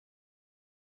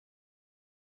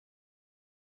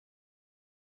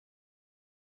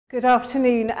Good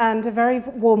afternoon and a very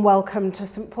warm welcome to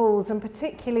St Paul's and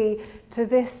particularly to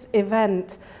this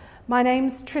event. My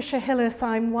name's Tricia Hillis.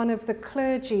 I'm one of the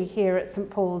clergy here at St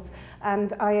Paul's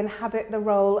and I inhabit the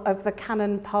role of the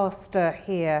canon pastor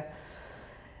here.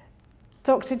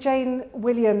 Dr. Jane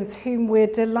Williams, whom we're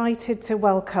delighted to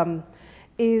welcome,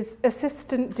 is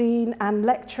Assistant Dean and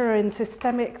Lecturer in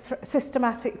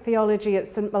Systematic Theology at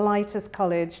St Mellitus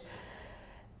College.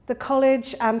 The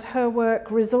college and her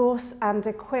work resource and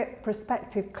equip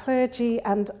prospective clergy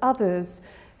and others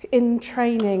in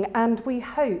training, and we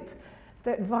hope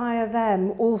that via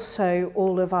them also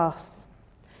all of us.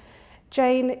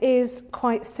 Jane is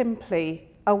quite simply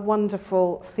a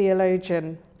wonderful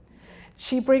theologian.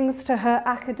 She brings to her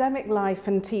academic life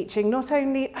and teaching not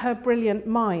only her brilliant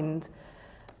mind,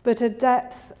 but a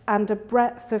depth and a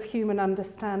breadth of human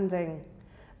understanding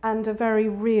and a very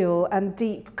real and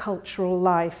deep cultural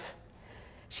life.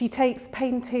 She takes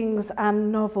paintings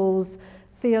and novels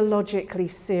theologically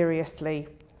seriously.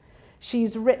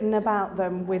 She's written about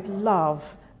them with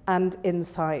love and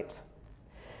insight.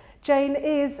 Jane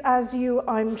is, as you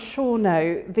I'm sure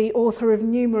know, the author of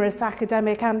numerous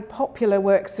academic and popular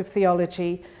works of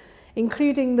theology,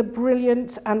 including the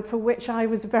brilliant, and for which I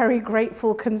was very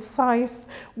grateful, concise,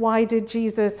 Why Did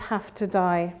Jesus Have to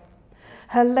Die?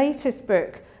 Her latest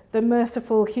book, The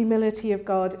Merciful Humility of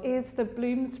God, is the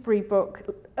Bloomsbury book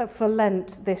for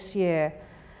Lent this year,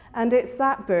 and it's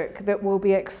that book that we'll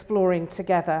be exploring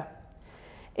together.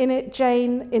 In it,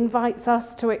 Jane invites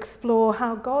us to explore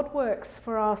how God works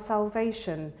for our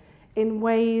salvation in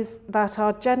ways that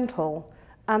are gentle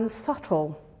and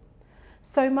subtle,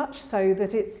 so much so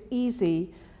that it's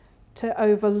easy to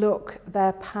overlook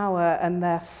their power and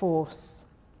their force.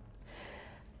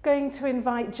 Going to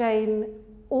invite Jane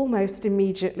almost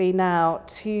immediately now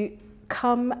to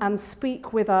come and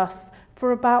speak with us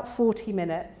for about 40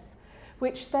 minutes,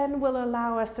 which then will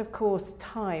allow us, of course,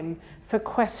 time for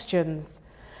questions.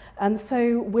 And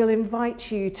so we'll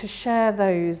invite you to share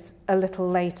those a little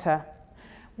later.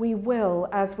 We will,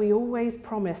 as we always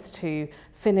promise to,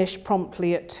 finish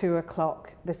promptly at 2:00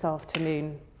 this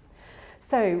afternoon.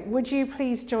 So would you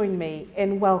please join me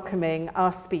in welcoming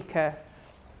our speaker?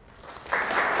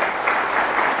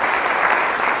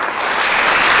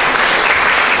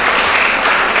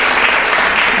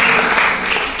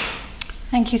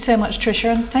 Thank you so much,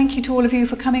 Tricia, and thank you to all of you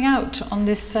for coming out on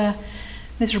this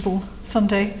miserable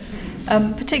Sunday.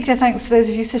 Particular thanks to those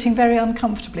of you sitting very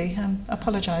uncomfortably.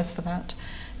 Apologise for that.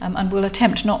 And we'll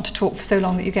attempt not to talk for so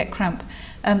long that you get cramp.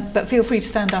 But feel free to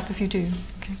stand up if you do.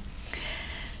 Okay.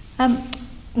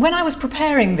 When I was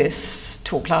preparing this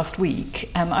talk last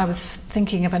week, I was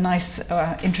thinking of a nice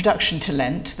introduction to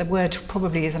Lent. The word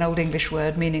probably is an Old English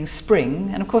word meaning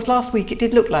spring. And of course last week it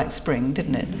did look like spring,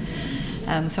 didn't it?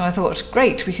 So I thought,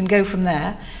 great, we can go from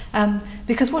there.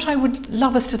 Because what I would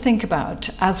love us to think about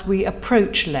as we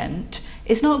approach Lent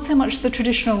is not so much the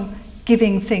traditional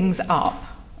giving things up,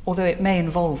 although it may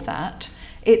involve that.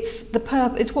 It's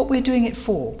what we're doing it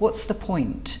for. What's the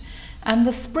point? And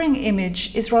the spring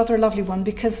image is rather a lovely one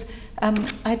because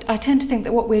I tend to think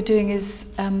that what we're doing is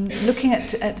looking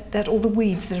at all the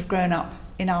weeds that have grown up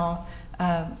in our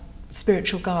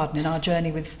spiritual garden, in our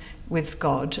journey with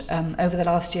God over the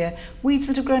last year, weeds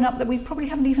that have grown up that we probably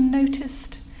haven't even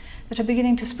noticed, that are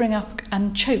beginning to spring up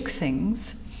and choke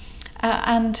things.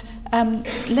 And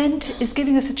Lent is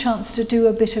giving us a chance to do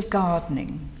a bit of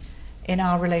gardening in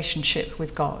our relationship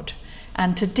with God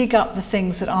and to dig up the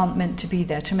things that aren't meant to be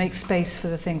there, to make space for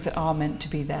the things that are meant to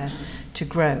be there to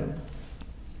grow.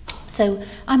 So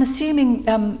I'm assuming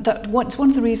that one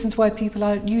of the reasons why people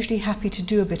are usually happy to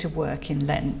do a bit of work in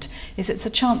Lent is it's a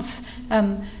chance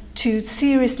to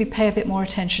seriously pay a bit more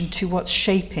attention to what's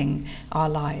shaping our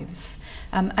lives.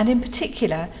 And in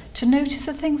particular, to notice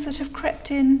the things that have crept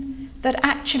in that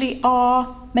actually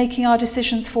are making our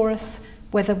decisions for us,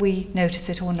 whether we notice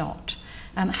it or not.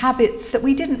 Habits that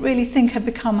we didn't really think had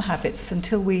become habits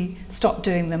until we stopped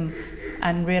doing them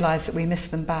and realise that we miss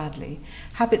them badly.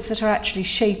 Habits that are actually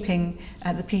shaping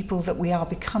the people that we are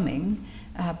becoming,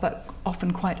 but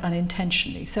often quite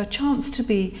unintentionally. So a chance to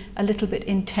be a little bit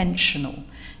intentional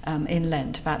in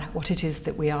Lent about what it is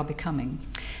that we are becoming.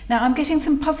 Now I'm getting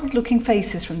some puzzled looking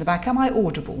faces from the back. Am I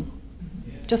audible?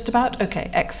 Yeah. Just about?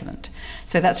 Okay, excellent.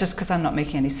 So that's just because I'm not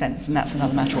making any sense, and that's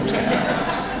another matter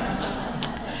altogether.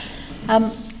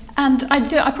 And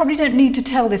I probably don't need to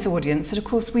tell this audience that, of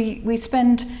course, we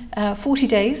spend 40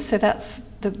 days, so that's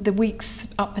the weeks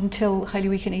up until Holy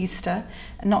Week and Easter,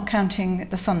 not counting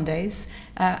the Sundays.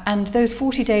 And those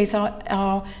 40 days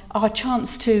are our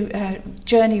chance to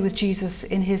journey with Jesus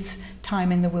in his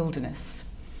time in the wilderness.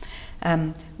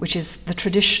 which is the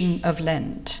tradition of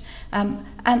Lent. And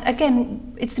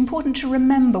again, it's important to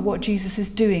remember what Jesus is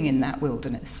doing in that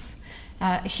wilderness.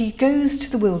 He goes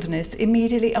to the wilderness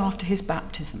immediately after his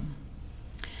baptism.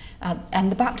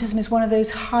 And the baptism is one of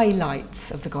those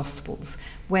highlights of the Gospels,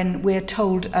 when we're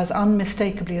told as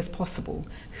unmistakably as possible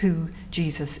who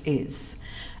Jesus is.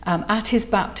 At his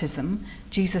baptism,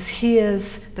 Jesus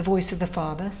hears the voice of the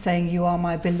Father saying, "You are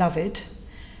my beloved,"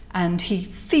 and he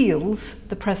feels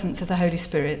the presence of the Holy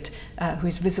Spirit, who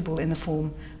is visible in the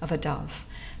form of a dove.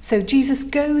 So Jesus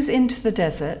goes into the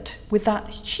desert with that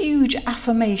huge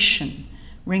affirmation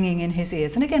ringing in his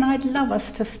ears. And again, I'd love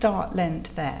us to start Lent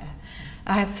there.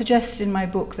 I have suggested in my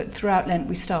book that throughout Lent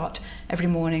we start every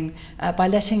morning by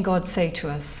letting God say to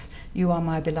us, "You are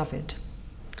my beloved."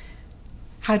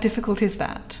 How difficult is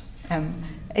that?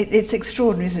 It's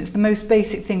extraordinary, isn't it? It's the most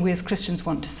basic thing we as Christians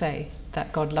want to say,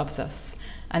 that God loves us.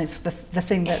 And it's the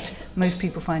thing that most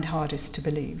people find hardest to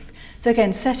believe. So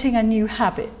again, setting a new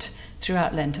habit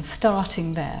throughout Lent of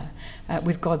starting there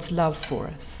with God's love for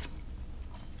us.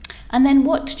 And then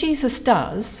what Jesus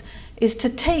does is to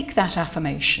take that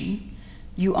affirmation,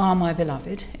 "You are my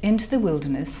beloved," into the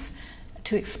wilderness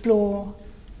to explore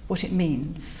what it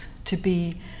means to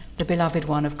be the beloved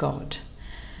one of God.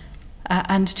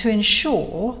 And to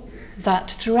ensure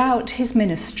that throughout his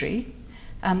ministry,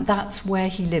 that's where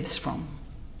he lives from.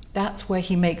 That's where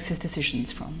he makes his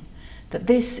decisions from. That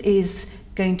this is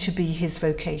going to be his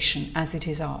vocation as it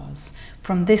is ours.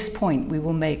 From this point we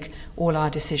will make all our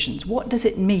decisions. What does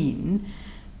it mean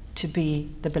to be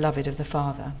the beloved of the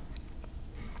Father?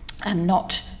 And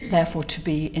not, therefore, to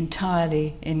be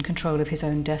entirely in control of his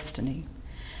own destiny.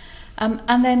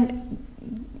 And then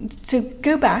to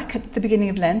go back at the beginning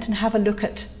of Lent and have a look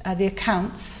at the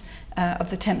accounts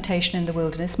of the temptation in the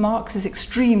wilderness. Mark's is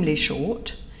extremely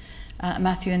short.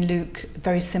 Matthew and Luke,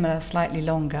 very similar, slightly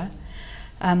longer.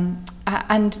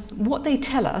 And what they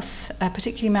tell us,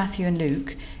 particularly Matthew and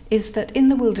Luke, is that in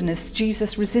the wilderness,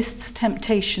 Jesus resists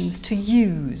temptations to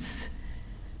use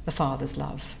the Father's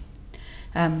love,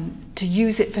 to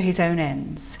use it for his own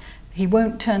ends. He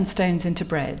won't turn stones into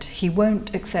bread. He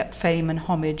won't accept fame and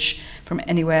homage from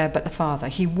anywhere but the Father.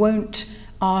 He won't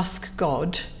ask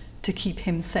God to keep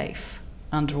him safe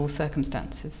under all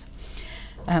circumstances.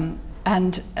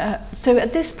 So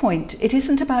at this point, it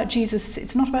isn't about Jesus,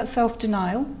 it's not about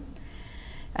self-denial.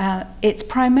 It's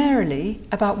primarily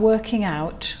about working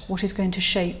out what is going to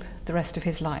shape the rest of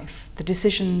his life, the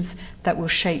decisions that will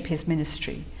shape his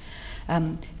ministry.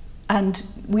 And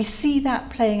we see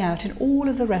that playing out in all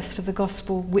of the rest of the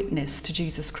gospel witness to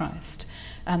Jesus Christ.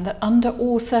 That under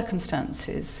all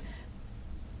circumstances,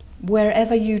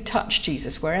 wherever you touch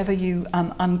Jesus, wherever you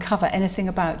uncover anything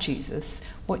about Jesus,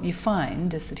 what you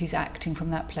find is that he's acting from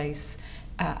that place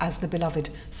as the beloved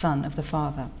Son of the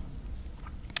Father.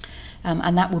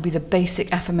 And that will be the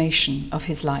basic affirmation of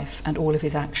his life and all of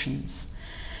his actions.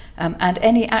 And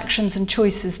any actions and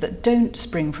choices that don't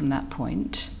spring from that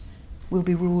point will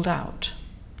be ruled out.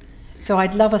 So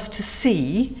I'd love us to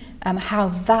see how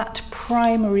that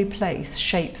primary place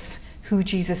shapes who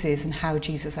Jesus is and how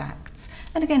Jesus acts.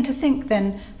 And again, to think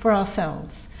then for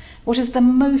ourselves, what is the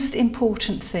most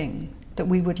important thing that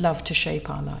we would love to shape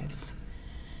our lives?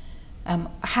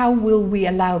 How will we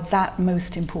allow that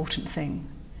most important thing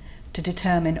to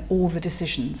determine all the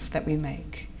decisions that we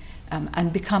make,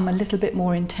 and become a little bit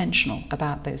more intentional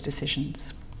about those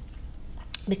decisions?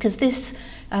 Because this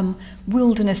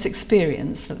wilderness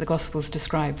experience that the Gospels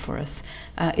describe for us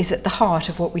is at the heart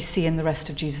of what we see in the rest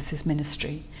of Jesus'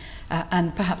 ministry,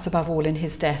 and perhaps above all in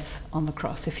his death on the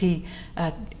cross. If he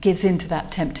gives in to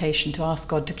that temptation to ask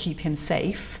God to keep him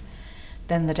safe,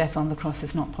 then the death on the cross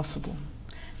is not possible,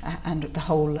 and the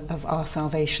whole of our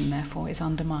salvation, therefore, is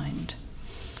undermined.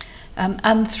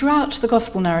 And throughout the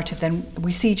gospel narrative then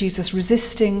we see Jesus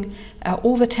resisting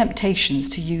all the temptations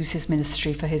to use his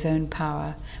ministry for his own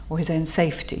power or his own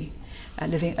safety,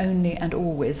 living only and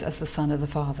always as the Son of the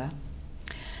Father.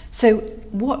 So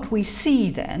what we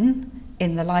see then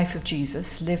in the life of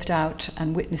Jesus, lived out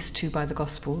and witnessed to by the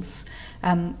Gospels,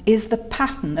 is the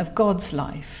pattern of God's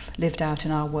life lived out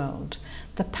in our world,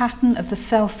 the pattern of the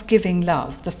self-giving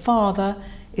love. The Father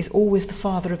is always the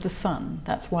Father of the Son.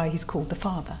 That's why he's called the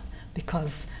Father,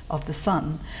 because of the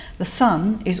Son. The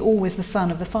Son is always the Son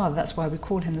of the Father. That's why we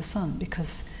call him the Son,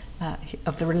 because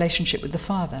of the relationship with the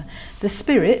Father. The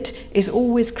Spirit is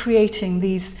always creating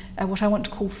these, what I want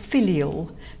to call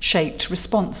filial-shaped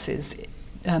responses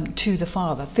to the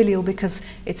Father. Filial because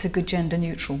it's a good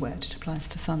gender-neutral word. It applies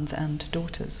to sons and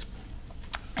daughters.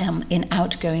 In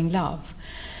outgoing love.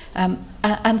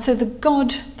 And so the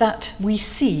God that we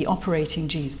see operating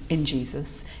in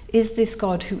Jesus is this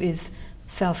God who is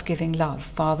self-giving love,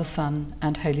 Father, Son,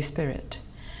 and Holy Spirit.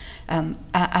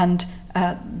 And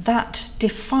that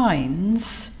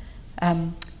defines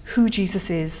who Jesus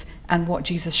is and what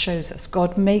Jesus shows us.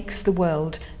 God makes the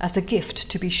world as a gift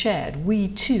to be shared. We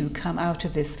too come out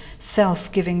of this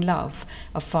self-giving love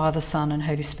of Father, Son, and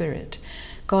Holy Spirit.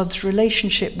 God's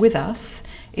relationship with us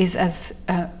is as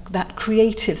that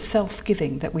creative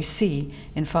self-giving that we see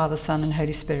in Father, Son, and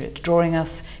Holy Spirit, drawing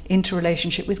us into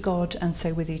relationship with God and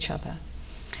so with each other,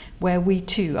 where we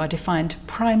too are defined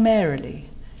primarily,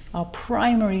 our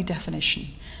primary definition,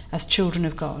 as children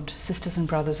of God, sisters and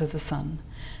brothers of the Son,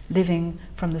 living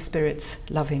from the Spirit's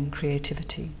loving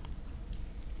creativity.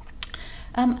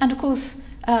 And of course,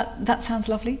 that sounds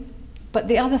lovely. But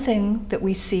the other thing that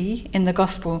we see in the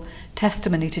gospel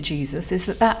testimony to Jesus is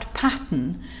that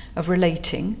pattern of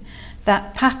relating,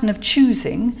 that pattern of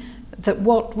choosing, that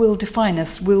what will define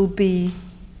us will be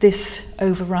this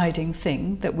overriding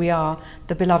thing, that we are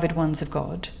the beloved ones of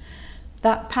God.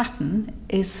 That pattern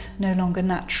is no longer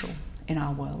natural in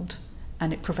our world,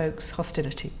 and it provokes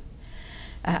hostility,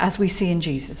 as we see in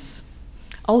Jesus.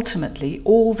 Ultimately,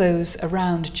 all those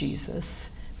around Jesus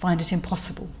find it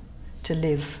impossible to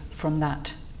live from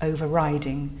that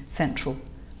overriding central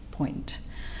point,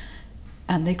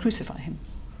 and they crucify him.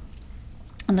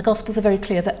 And the Gospels are very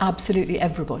clear that absolutely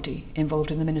everybody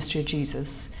involved in the ministry of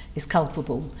Jesus is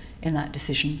culpable in that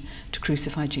decision to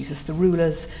crucify Jesus. The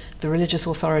rulers, the religious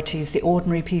authorities, the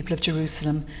ordinary people of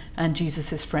Jerusalem, and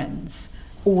Jesus' friends,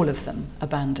 all of them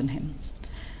abandon him.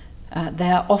 They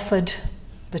are offered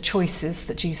the choices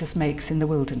that Jesus makes in the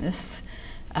wilderness,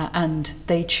 and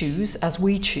they choose, as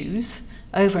we choose,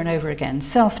 over and over again,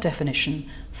 self-definition,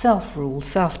 self-rule,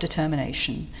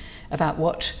 self-determination about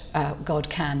what God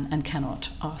can and cannot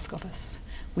ask of us.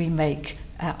 We make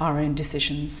our own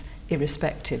decisions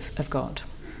irrespective of God.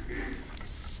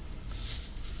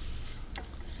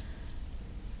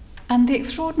 And the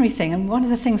extraordinary thing, and one of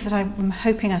the things that I'm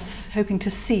hoping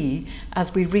to see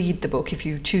as we read the book, if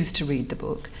you choose to read the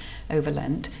book over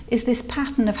Lent, is this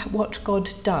pattern of what God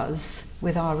does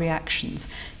with our reactions.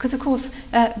 Because, of course,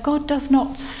 God does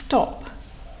not stop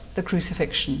the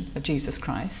crucifixion of Jesus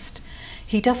Christ.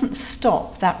 He doesn't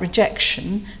stop that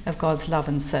rejection of God's love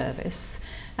and service.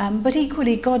 But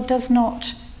equally, God does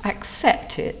not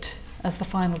accept it as the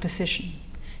final decision.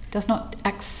 He does not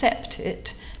accept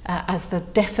it as the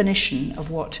definition of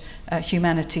what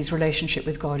humanity's relationship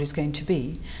with God is going to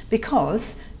be,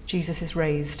 because Jesus is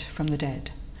raised from the dead.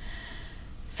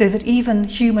 So that even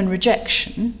human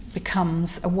rejection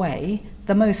becomes a way,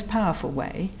 the most powerful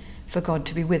way, for God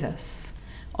to be with us,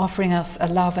 offering us a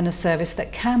love and a service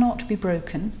that cannot be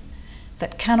broken,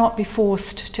 that cannot be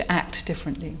forced to act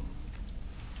differently.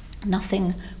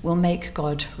 Nothing will make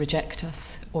God reject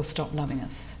us or stop loving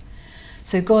us.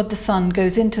 So God the Son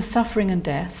goes into suffering and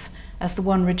death as the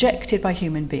one rejected by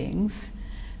human beings,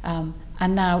 and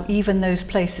now even those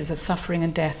places of suffering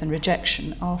and death and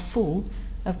rejection are full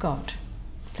of God.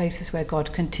 Places where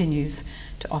God continues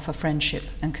to offer friendship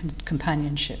and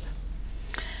companionship.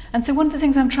 And so one of the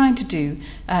things I'm trying to do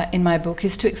in my book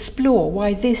is to explore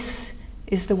why this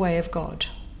is the way of God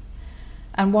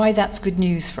and why that's good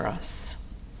news for us.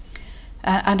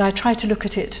 And I try to look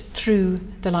at it through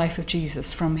the life of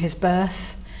Jesus, from his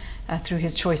birth, through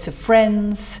his choice of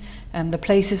friends, the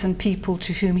places and people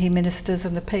to whom he ministers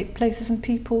and the places and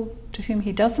people to whom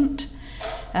he doesn't,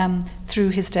 through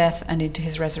his death and into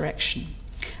his resurrection.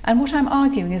 And what I'm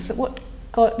arguing is that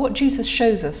what Jesus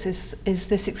shows us is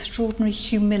this extraordinary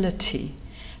humility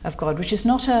of God, which is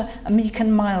not a meek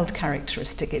and mild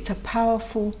characteristic. It's a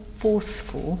powerful,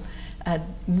 forceful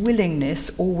willingness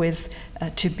always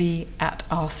to be at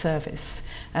our service,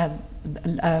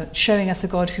 showing us a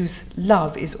God whose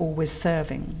love is always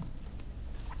serving.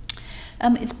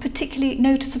 It's particularly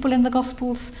noticeable in the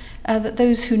Gospels that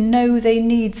those who know they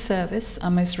need service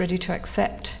are most ready to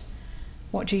accept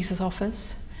what Jesus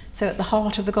offers. So at the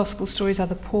heart of the Gospel stories are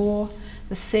the poor,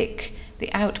 the sick,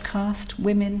 the outcast,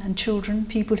 women and children,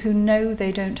 people who know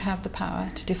they don't have the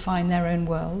power to define their own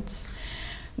worlds.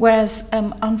 Whereas,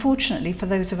 unfortunately, for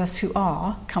those of us who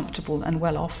are comfortable and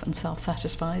well off and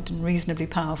self-satisfied and reasonably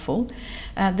powerful,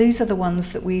 these are the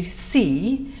ones that we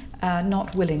see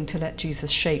not willing to let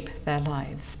Jesus shape their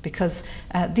lives, because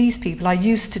these people are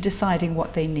used to deciding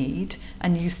what they need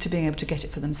and used to being able to get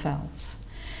it for themselves.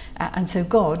 And so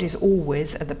God is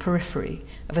always at the periphery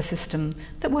of a system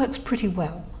that works pretty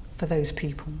well for those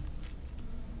people.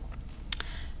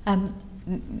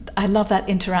 I love that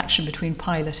interaction between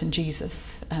Pilate and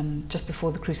Jesus just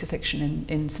before the crucifixion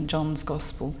in St. John's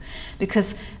Gospel,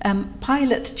 because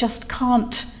Pilate just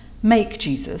can't make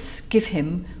Jesus give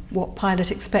him what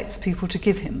Pilate expects people to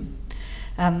give him.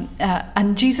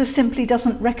 And Jesus simply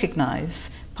doesn't recognise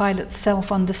Pilate's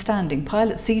self-understanding.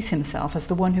 Pilate sees himself as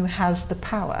the one who has the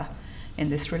power in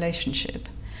this relationship.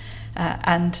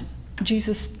 And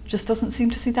Jesus just doesn't seem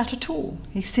to see that at all.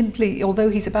 He simply, although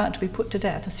he's about to be put to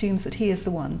death, assumes that he is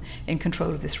the one in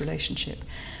control of this relationship.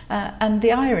 And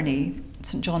the irony,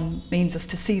 St. John means us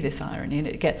to see this irony, and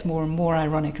it gets more and more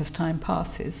ironic as time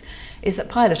passes, is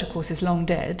that Pilate, of course, is long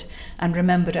dead and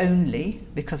remembered only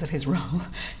because of his role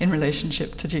in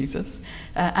relationship to Jesus.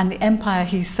 And the empire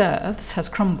he serves has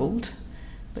crumbled,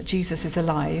 but Jesus is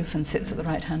alive and sits at the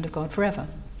right hand of God forever.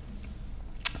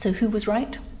 So who was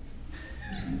right?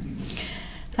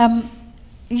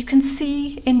 You can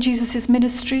see in Jesus'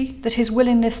 ministry that his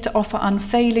willingness to offer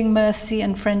unfailing mercy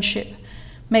and friendship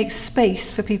makes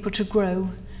space for people to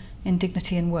grow in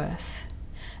dignity and worth.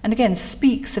 And again,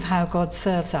 speaks of how God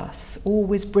serves us,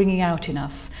 always bringing out in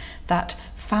us that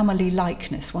family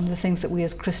likeness, one of the things that we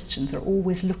as Christians are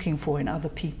always looking for in other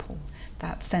people.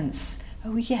 That sense,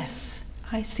 oh yes,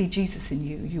 I see Jesus in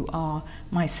you, you are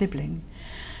my sibling.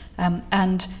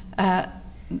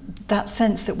 That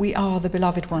sense that we are the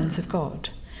beloved ones of God,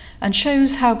 and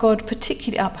shows how God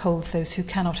particularly upholds those who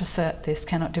cannot assert this,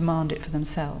 cannot demand it for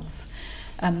themselves.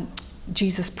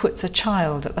 Jesus puts a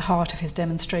child at the heart of his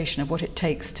demonstration of what it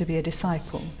takes to be a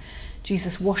disciple.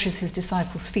 Jesus washes his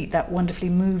disciples' feet, that wonderfully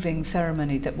moving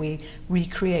ceremony that we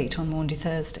recreate on Maundy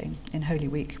Thursday in Holy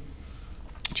Week.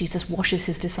 Jesus washes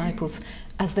his disciples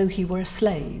as though he were a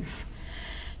slave.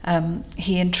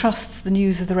 He entrusts the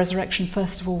news of the resurrection,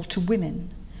 first of all, to women.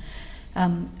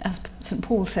 As St.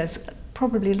 Paul says,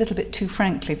 probably a little bit too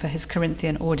frankly for his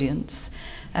Corinthian audience,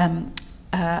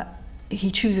 he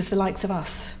chooses the likes of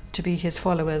us to be his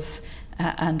followers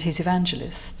and his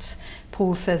evangelists.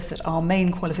 Paul says that our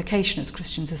main qualification as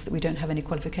Christians is that we don't have any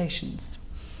qualifications.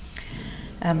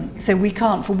 So we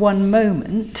can't for one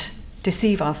moment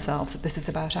deceive ourselves that this is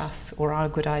about us or our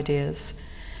good ideas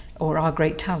or our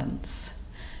great talents.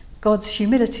 God's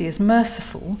humility is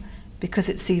merciful because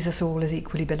it sees us all as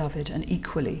equally beloved and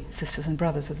equally sisters and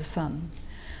brothers of the Son.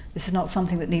 This is not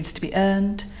something that needs to be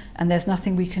earned, and there's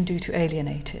nothing we can do to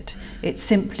alienate it. It's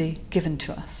simply given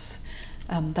to us.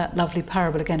 That lovely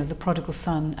parable again of the prodigal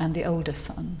son and the older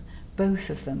son, both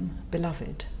of them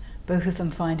beloved, both of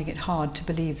them finding it hard to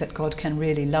believe that God can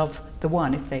really love the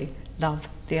one if they love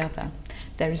the other.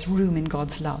 There is room in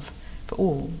God's love for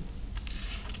all.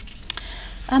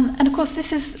 And of course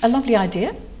this is a lovely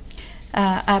idea,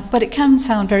 but it can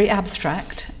sound very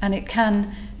abstract, and it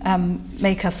can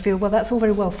make us feel, well, that's all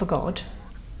very well for God.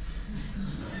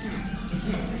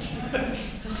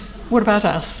 What about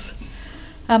us?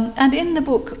 And in the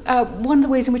book, one of the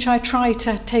ways in which I try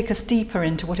to take us deeper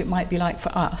into what it might be like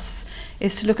for us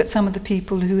is to look at some of the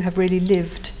people who have really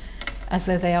lived as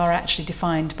though they are actually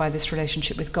defined by this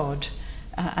relationship with God,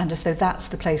 and as though that's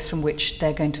the place from which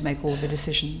they're going to make all the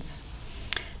decisions.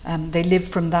 They live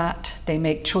from that, they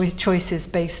make choices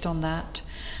based on that.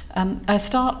 I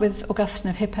start with Augustine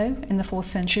of Hippo in the 4th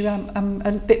century. I'm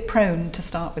a bit prone to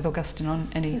start with Augustine on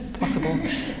any possible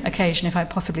occasion if I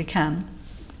possibly can.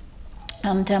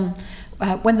 And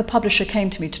when the publisher came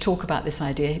to me to talk about this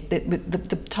idea,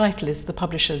 the title is The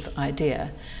Publisher's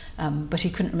Idea, but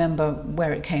he couldn't remember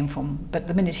where it came from. But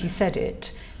the minute he said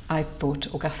it, I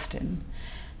thought Augustine.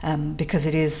 Because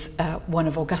it is one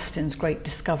of Augustine's great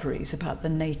discoveries about the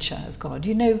nature of God.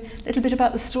 You know a little bit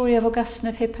about the story of Augustine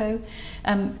of Hippo?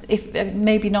 If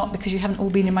maybe not, because you haven't all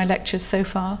been in my lectures so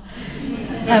far.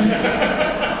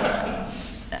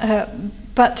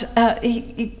 But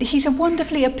he's a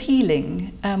wonderfully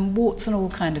appealing, warts and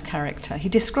all kind of character. He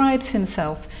describes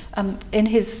himself in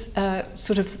his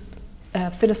sort of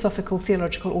philosophical,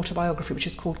 theological autobiography, which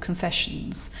is called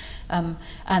Confessions.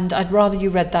 And I'd rather you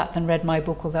read that than read my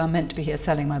book, although I'm meant to be here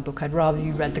selling my book. I'd rather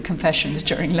you read the Confessions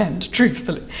during Lent,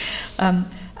 truthfully.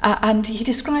 And he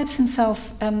describes himself,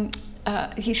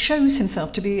 he shows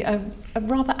himself to be a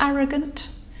rather arrogant,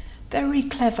 very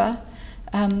clever,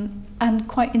 and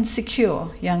quite insecure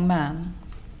young man.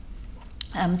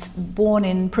 Born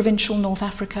in provincial North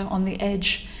Africa on the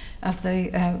edge of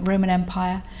the Roman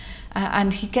Empire.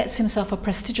 And he gets himself a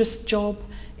prestigious job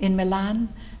in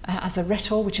Milan as a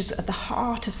rhetor, which is at the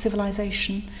heart of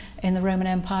civilization in the Roman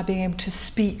Empire, being able to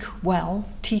speak well,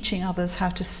 teaching others how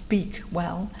to speak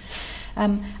well.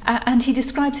 And he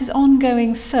describes his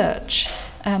ongoing search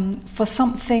for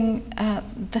something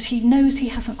that he knows he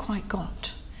hasn't quite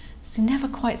got. He's never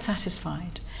quite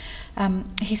satisfied.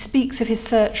 He speaks of his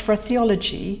search for a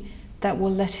theology that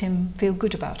will let him feel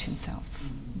good about himself,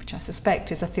 which I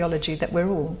suspect is a theology that we're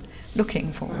all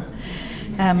looking for,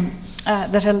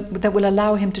 that will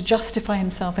allow him to justify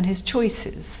himself and his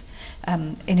choices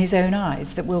in his own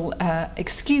eyes, that will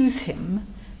excuse him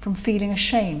from feeling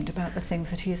ashamed about the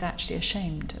things that he is actually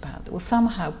ashamed about, that will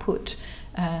somehow put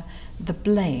the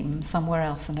blame somewhere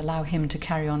else and allow him to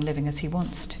carry on living as he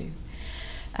wants to.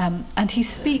 And he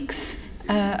speaks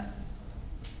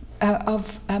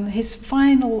of his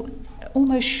final,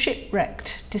 almost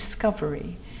shipwrecked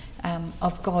discovery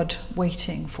of God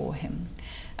waiting for him.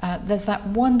 There's that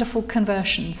wonderful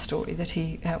conversion story that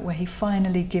where he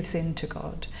finally gives in to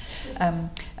God,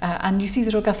 and you see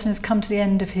that Augustine has come to the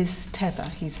end of his tether.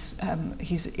 He's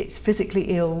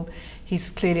physically ill. He's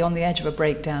clearly on the edge of a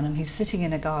breakdown, and he's sitting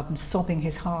in a garden, sobbing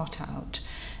his heart out,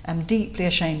 deeply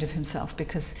ashamed of himself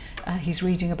because he's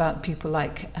reading about people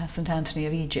like St. Anthony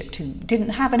of Egypt who didn't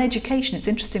have an education. It's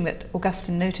interesting that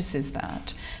Augustine notices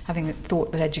that, having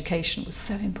thought that education was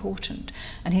so important.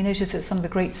 And he notices that some of the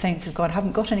great saints of God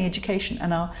haven't got any education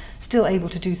and are still able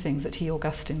to do things that he,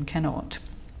 Augustine, cannot.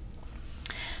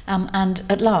 And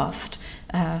at last,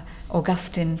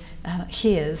 Augustine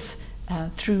hears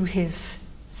through his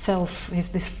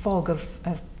this fog of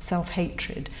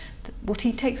self-hatred, what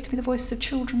he takes to be the voices of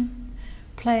children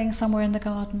playing somewhere in the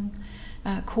garden,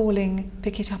 calling,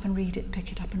 pick it up and read it,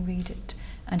 pick it up and read it.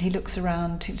 And he looks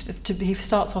around, he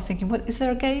starts off thinking, is there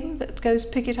a game that goes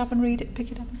pick it up and read it,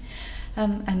 pick it up?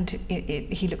 And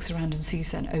he looks around and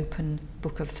sees an open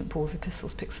book of St. Paul's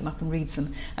epistles, picks them up and reads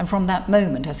them. And from that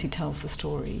moment, as he tells the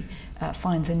story,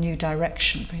 finds a new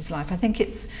direction for his life. I think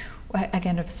it's,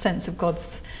 again, a sign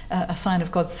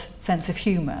of God's sense of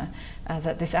humour,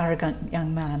 that this arrogant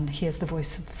young man hears the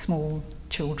voice of small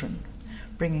children,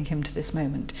 bringing him to this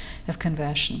moment of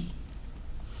conversion.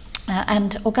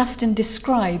 And Augustine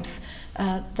describes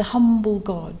the humble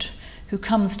God who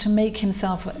comes to make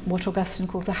himself what Augustine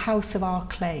calls a house of our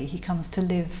clay. He comes to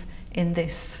live in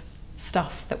this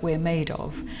stuff that we're made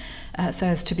of, so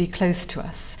as to be close to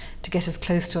us, to get as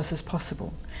close to us as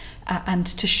possible, and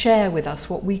to share with us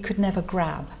what we could never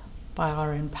grab by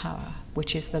our own power,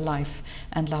 which is the life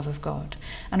and love of God.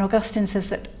 And Augustine says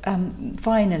that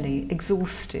finally,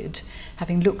 exhausted,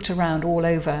 having looked around all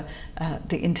over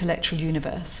the intellectual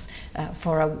universe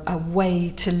for a way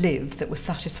to live that was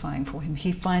satisfying for him,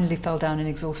 he finally fell down in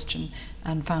exhaustion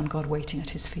and found God waiting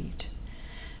at his feet,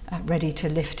 ready to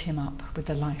lift him up with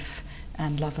the life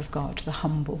and love of God, the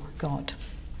humble God.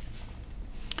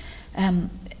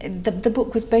 The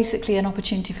book was basically an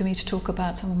opportunity for me to talk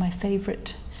about some of my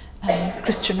favourite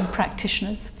Christian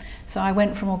practitioners. So I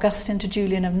went from Augustine to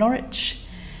Julian of Norwich.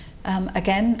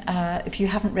 Again, if you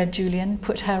haven't read Julian,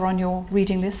 put her on your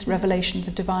reading list, Revelations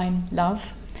of Divine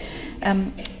Love.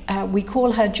 We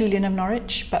call her Julian of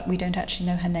Norwich, but we don't actually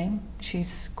know her name.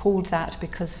 She's called that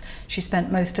because she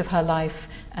spent most of her life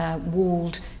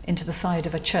walled into the side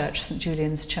of a church, St.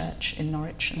 Julian's Church in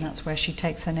Norwich, and that's where she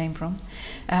takes her name from.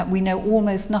 We know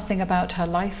almost nothing about her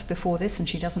life before this, and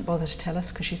she doesn't bother to tell us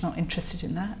because she's not interested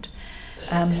in that.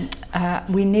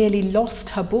 We nearly lost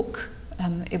her book.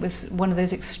 It was one of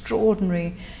those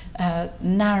extraordinary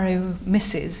narrow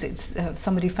misses.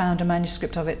 Somebody found a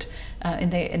manuscript of it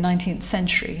in the 19th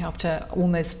century after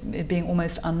being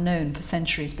almost unknown for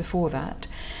centuries before that.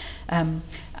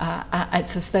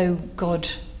 It's as though God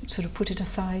sort of put it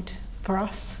aside for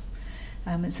us.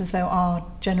 It's as though our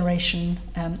generation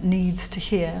needs to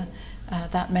hear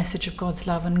that message of God's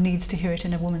love and needs to hear it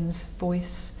in a woman's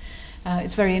voice.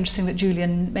 It's very interesting that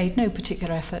Julian made no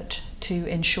particular effort to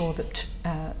ensure that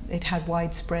it had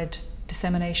widespread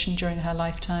dissemination during her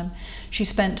lifetime. She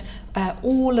spent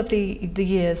all of the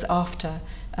years after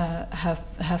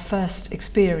her first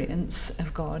experience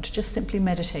of God just simply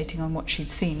meditating on what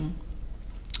she'd seen.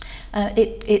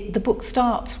 The book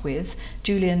starts with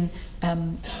Julian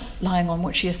lying on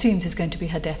what she assumes is going to be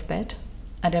her deathbed,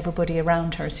 and everybody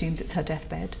around her assumes it's her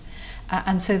deathbed.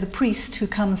 And so the priest who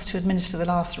comes to administer the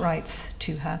last rites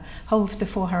to her holds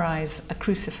before her eyes a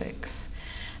crucifix.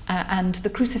 And the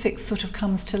crucifix sort of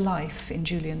comes to life in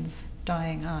Julian's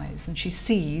dying eyes, and she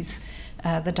sees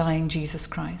the dying Jesus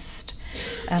Christ.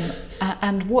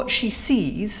 And what she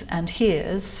sees and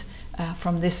hears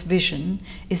from this vision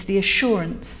is the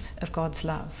assurance of God's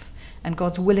love and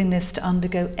God's willingness to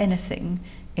undergo anything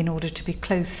in order to be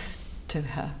close to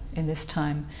her in this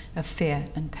time of fear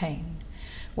and pain.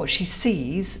 What she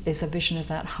sees is a vision of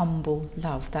that humble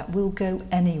love that will go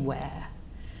anywhere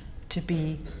to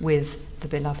be with the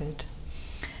beloved.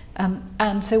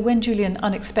 And so when Julian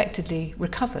unexpectedly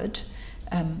recovered,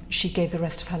 she gave the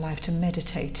rest of her life to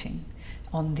meditating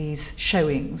on these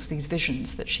showings, these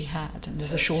visions that she had. And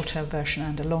there's a shorter version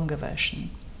and a longer version.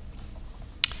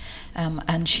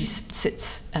 And she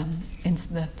sits in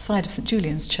the side of St.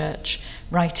 Julian's Church,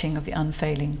 writing of the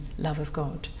unfailing love of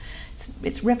God.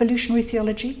 It's revolutionary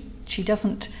theology. She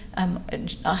doesn't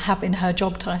have in her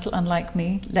job title, unlike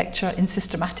me, lecture in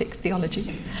systematic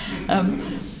theology.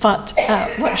 But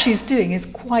what she's doing is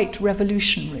quite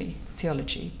revolutionary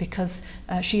theology, because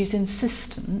she is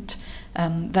insistent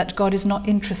that God is not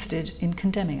interested in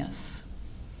condemning us.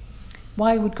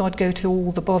 Why would God go to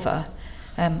all the bother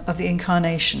of the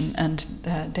incarnation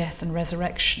and death and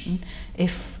resurrection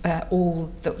if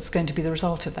all that was going to be the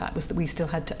result of that was that we still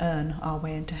had to earn our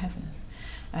way into heaven?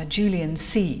 Julian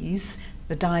sees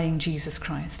the dying Jesus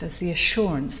Christ as the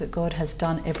assurance that God has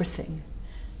done everything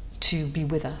to be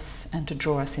with us and to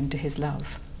draw us into his love.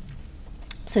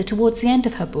 So towards the end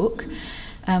of her book,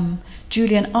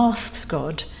 Julian asks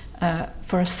God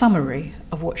for a summary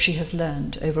of what she has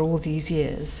learned over all these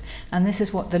years, and this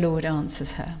is what the Lord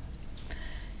answers her.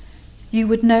 You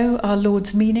would know our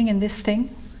Lord's meaning in this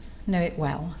thing? Know it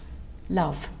well.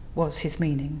 Love was his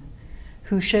meaning.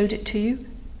 Who showed it to you?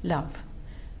 Love.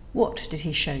 What did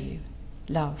he show you?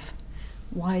 Love.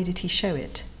 Why did he show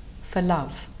it? For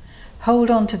love.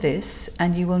 Hold on to this,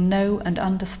 and you will know and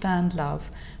understand love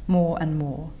more and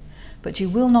more. But you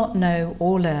will not know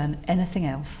or learn anything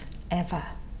else ever.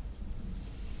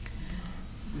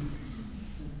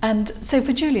 And so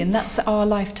for Julian, that's our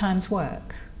lifetime's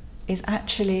work, is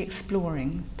actually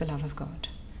exploring the love of God.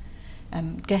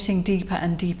 Getting deeper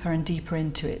and deeper and deeper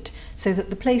into it, so that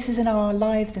the places in our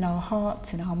lives, in our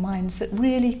hearts, in our minds that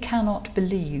really cannot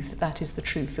believe that that is the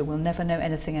truth, or will never know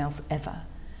anything else ever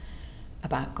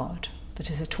about God that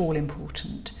is at all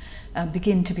important,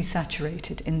 begin to be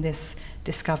saturated in this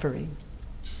discovery.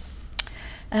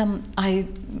 I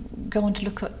go on to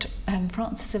look at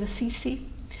Francis of Assisi.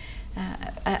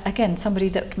 Again, somebody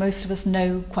that most of us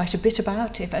know quite a bit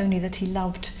about, if only that he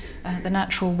loved the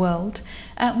natural world.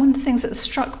 One of the things that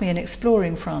struck me in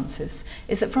exploring Francis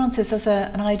is that Francis, as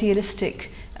an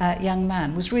idealistic young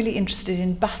man, was really interested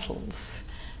in battles.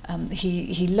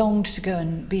 He longed to go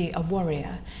and be a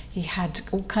warrior. He had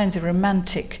all kinds of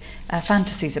romantic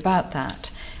fantasies about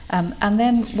that, and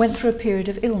then went through a period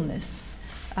of illness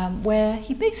where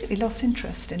he basically lost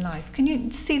interest in life. Can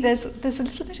you see there's a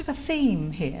little bit of a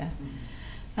theme here?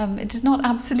 It is not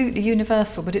absolutely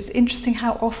universal, but it's interesting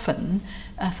how often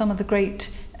some of the great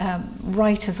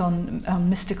writers on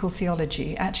mystical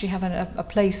theology actually have a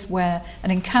place where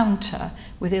an encounter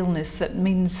with illness that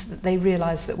means that they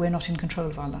realise that we're not in control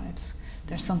of our lives.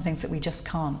 There are some things that we just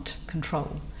can't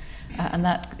control. And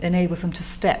that enables them to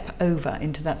step over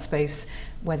into that space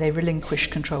where they relinquish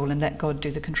control and let God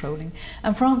do the controlling.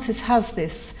 And Francis has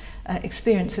this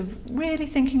experience of really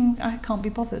thinking, I can't be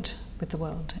bothered with the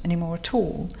world anymore at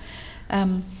all.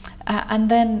 And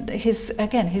then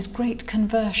his great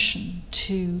conversion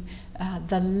to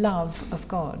the love of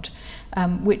God,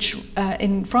 which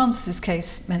in Francis's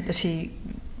case meant that he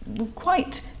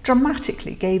quite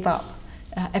dramatically gave up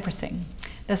everything.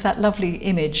 There's that lovely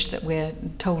image that we're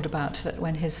told about, that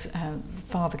when his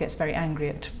father gets very angry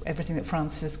at everything that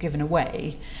Francis has given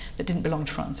away that didn't belong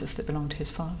to Francis, that belonged to his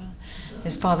father.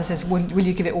 His father says, will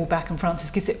you give it all back? And Francis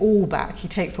gives it all back. He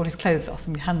takes all his clothes off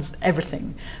and hands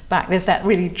everything back. There's that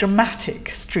really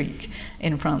dramatic streak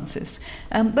in Francis.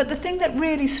 But the thing that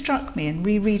really struck me in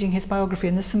rereading his biography,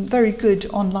 and there's some very good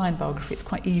online biography, it's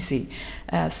quite easy.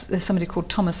 There's somebody called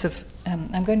Thomas of,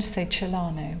 I'm going to say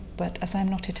Celano, but as I'm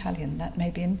not Italian, that may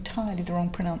be entirely the wrong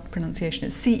pronunciation.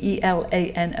 It's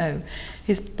Celano.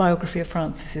 His biography of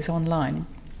Francis is online.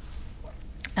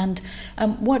 And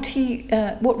what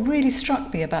really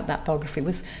struck me about that biography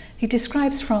was he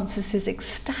describes Francis's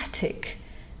ecstatic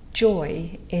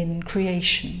joy in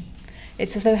creation.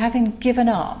 It's as though, having given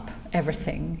up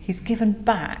everything, he's given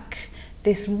back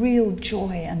this real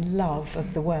joy and love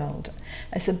of the world,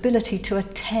 this ability to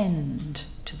attend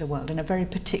to the world in a very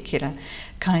particular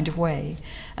kind of way.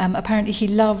 Apparently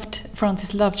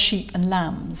Francis loved sheep and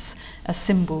lambs as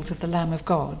symbols of the Lamb of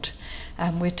God.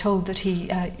 We're told that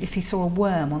if he saw a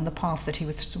worm on the path that he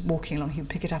was walking along, he would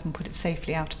pick it up and put it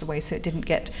safely out of the way so it didn't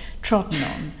get trodden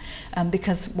on,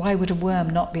 because why would a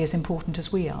worm not be as important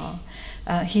as we are?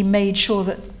 He made sure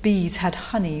that bees had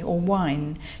honey or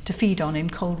wine to feed on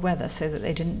in cold weather so that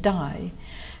they didn't die.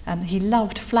 He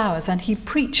loved flowers, and he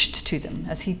preached to them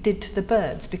as he did to the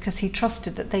birds, because he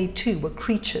trusted that they too were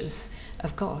creatures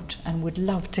of God and would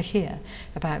love to hear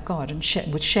about God and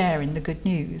would share in the good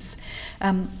news.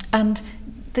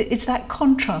 It's that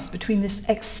contrast between this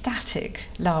ecstatic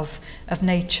love of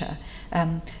nature,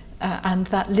 and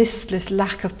that listless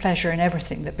lack of pleasure in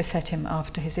everything that beset him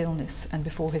after his illness and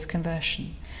before his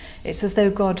conversion. It's as though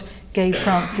God gave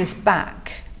Francis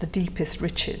back the deepest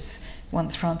riches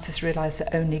once Francis realised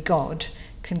that only God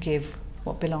can give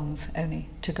what belongs only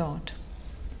to God.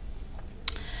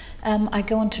 I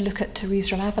go on to look at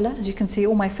Teresa of Avila. As you can see,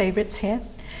 all my favourites here.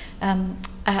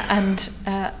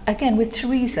 Again, with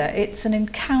Teresa, it's an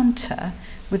encounter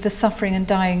with the suffering and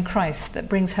dying Christ that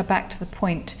brings her back to the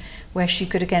point where she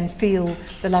could again feel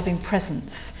the loving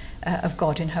presence of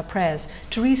God in her prayers.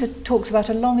 Teresa talks about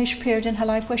a longish period in her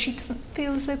life where she doesn't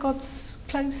feel as though God's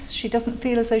close. She doesn't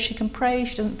feel as though she can pray.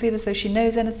 She doesn't feel as though she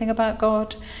knows anything about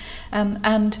God.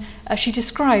 She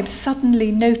describes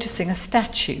suddenly noticing a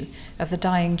statue of the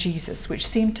dying Jesus, which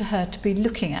seemed to her to be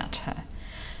looking at her.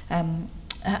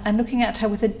 And looking at her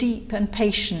with a deep and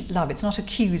patient love. It's not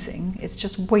accusing, it's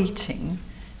just waiting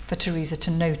for Teresa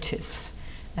to notice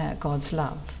God's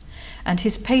love. And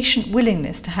his patient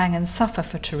willingness to hang and suffer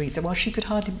for Teresa, while she could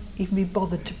hardly even be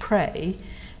bothered to pray,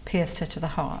 pierced her to the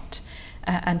heart.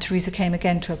 And Teresa came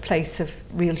again to a place of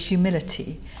real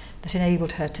humility that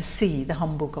enabled her to see the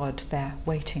humble God there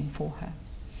waiting for her.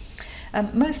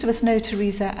 Most of us know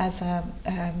Teresa as a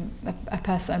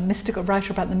person, a mystical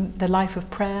writer about the life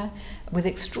of prayer with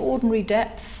extraordinary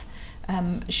depth.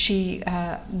 She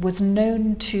was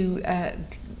known to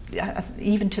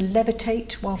even to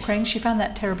levitate while praying. She found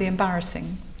that terribly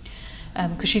embarrassing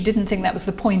because she didn't think that was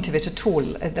the point of it at all.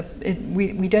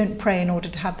 We don't pray in order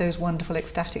to have those wonderful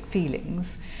ecstatic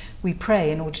feelings. We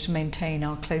pray in order to maintain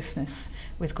our closeness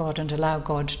with God and allow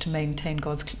God to maintain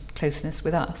God's closeness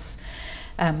with us.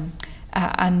 And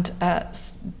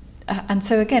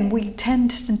so again, we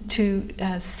tend to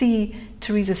see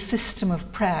Teresa's system of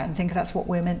prayer and think that's what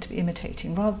we're meant to be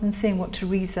imitating, rather than seeing what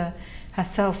Teresa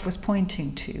herself was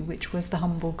pointing to, which was the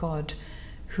humble God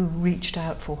who reached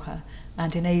out for her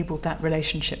and enabled that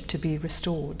relationship to be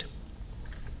restored.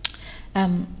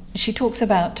 She talks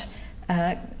about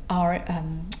the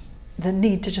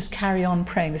need to just carry on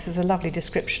praying. This is a lovely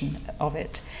description of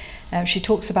it. She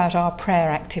talks about our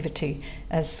prayer activity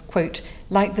as, quote,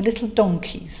 like the little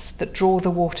donkeys that draw the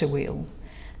water wheel.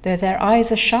 Though their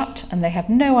eyes are shut and they have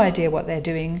no idea what they're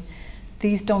doing,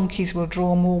 these donkeys will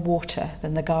draw more water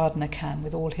than the gardener can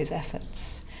with all his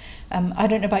efforts. I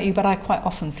don't know about you, but I quite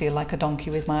often feel like a donkey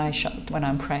with my eyes shut when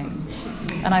I'm praying.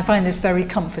 And I find this very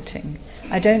comforting.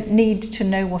 I don't need to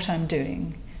know what I'm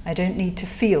doing. I don't need to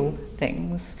feel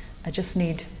things. I just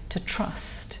need to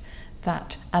trust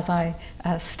that as I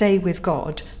stay with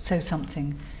God, so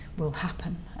something will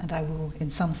happen, and I will,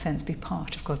 in some sense, be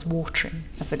part of God's watering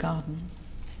of the garden.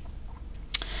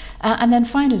 And then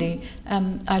finally,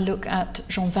 I look at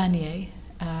Jean Vanier,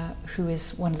 who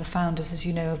is one of the founders, as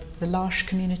you know, of the L'Arche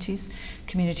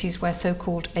communities where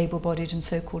so-called able-bodied and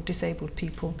so-called disabled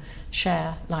people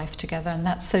share life together, and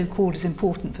that so-called is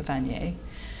important for Vanier.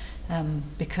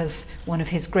 Because one of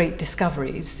his great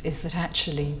discoveries is that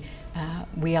actually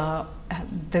we are,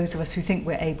 those of us who think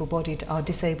we're able-bodied are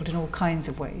disabled in all kinds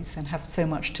of ways and have so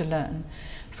much to learn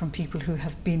from people who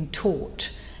have been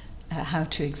taught how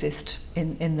to exist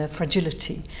in the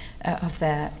fragility of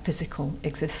their physical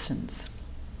existence.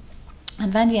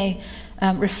 And Vanier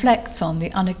reflects on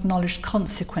the unacknowledged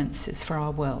consequences for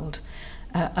our world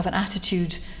of an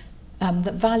attitude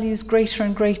that values greater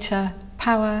and greater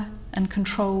power and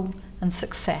control and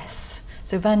success.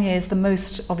 So Vanier is the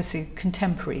most, obviously,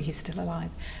 contemporary, he's still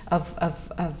alive, of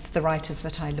the writers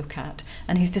that I look at.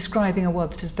 And he's describing a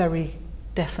world that is very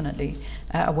definitely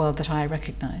a world that I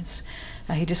recognise.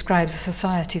 He describes a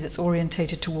society that's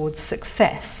orientated towards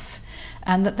success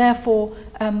and that therefore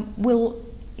will,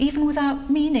 even without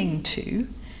meaning to,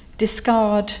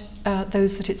 discard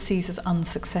those that it sees as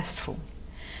unsuccessful.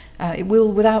 It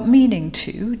will, without meaning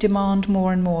to, demand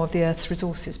more and more of the Earth's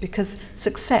resources because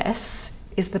success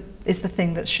is the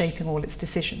thing that's shaping all its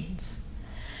decisions.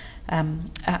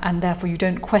 And therefore you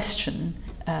don't question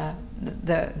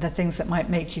the things that might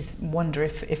make you wonder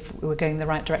if we're going the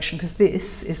right direction, because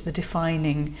this is the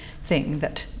defining thing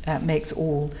that makes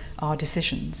all our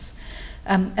decisions.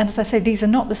 And as I say, these are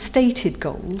not the stated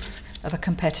goals of a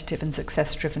competitive and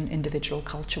success-driven individual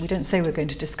culture. We don't say we're going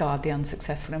to discard the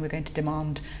unsuccessful and we're going to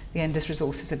demand the endless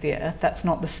resources of the earth. That's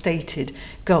not the stated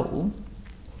goal.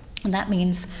 And that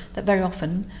means that very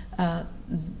often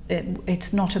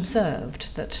it's not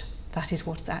observed that that is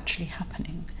what's actually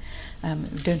happening.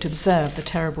 We don't observe the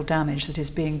terrible damage that is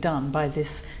being done by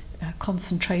this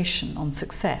concentration on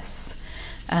success.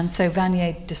 And so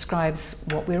Vanier describes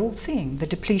what we're all seeing, the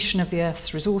depletion of the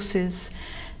earth's resources,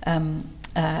 and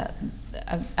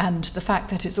the fact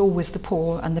that it's always the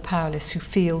poor and the powerless who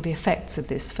feel the effects of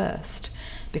this first.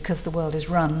 because the world is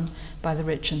run by the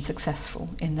rich and successful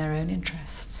in their own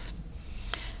interests.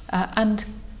 And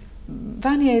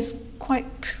Vanier is quite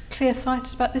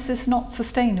clear-sighted about this. Is not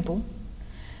sustainable,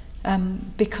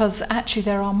 because actually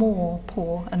there are more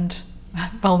poor and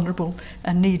vulnerable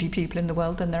and needy people in the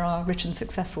world than there are rich and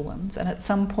successful ones, and at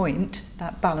some point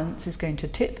that balance is going to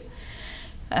tip,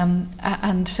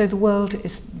 and so the world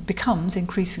becomes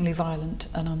increasingly violent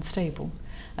and unstable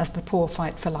as the poor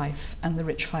fight for life and the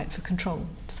rich fight for control.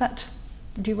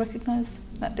 Do you recognise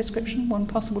that description, one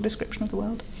possible description of the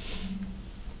world?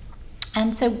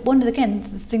 And so one of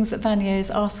the things that Vanier is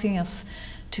asking us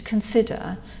to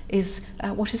consider is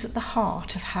what is at the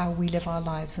heart of how we live our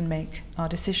lives and make our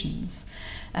decisions.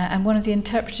 And one of the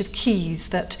interpretive keys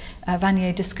that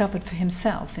Vanier discovered for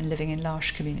himself in living in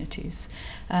L'Arche communities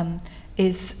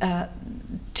is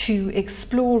to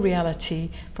explore reality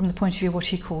from the point of view of what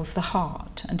he calls the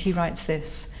heart. And he writes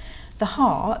this: "The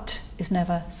heart is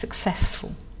never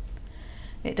successful.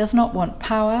 It does not want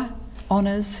power,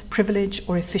 honours, privilege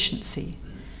or efficiency.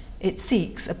 It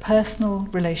seeks a personal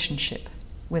relationship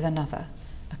with another,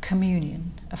 a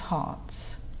communion of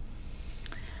hearts."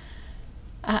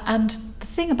 And the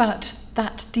thing about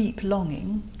that deep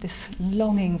longing, this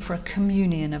longing for a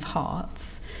communion of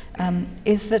hearts,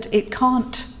 is that it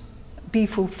can't be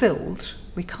fulfilled,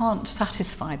 we can't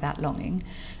satisfy that longing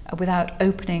without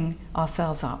opening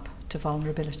ourselves up to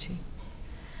vulnerability.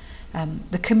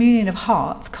 The communion of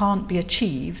hearts can't be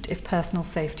achieved if personal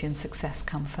safety and success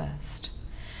come first.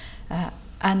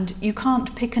 And you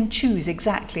can't pick and choose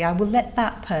exactly, I will let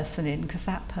that person in because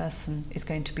that person is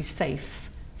going to be safe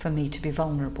for me to be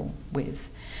vulnerable with.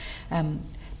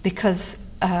 Because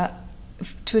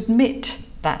to admit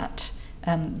that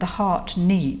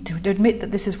to admit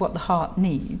that this is what the heart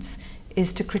needs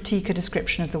is to critique a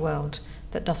description of the world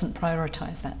that doesn't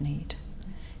prioritise that need.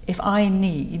 If I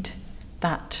need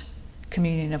that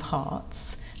communion of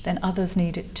hearts, then others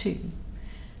need it too.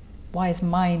 Why is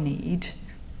my need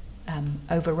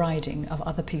overriding of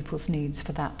other people's needs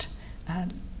for that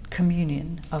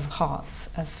communion of hearts,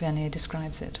 as Vanier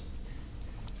describes it?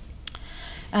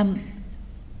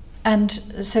 And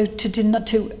so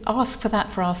to ask for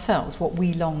that for ourselves, what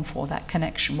we long for, that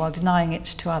connection, while denying it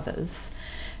to others,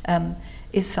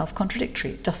 is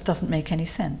self-contradictory. It just doesn't make any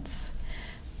sense.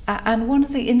 And one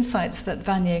of the insights that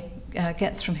Vanier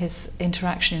gets from his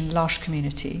interaction in the L'Arche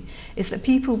community is that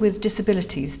people with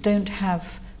disabilities don't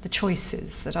have the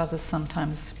choices that others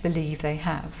sometimes believe they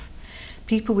have.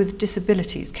 People with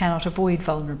disabilities cannot avoid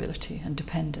vulnerability and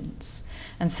dependence,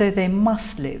 and so they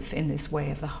must live in this way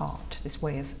of the heart, this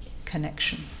way of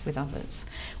connection with others,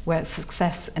 where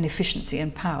success and efficiency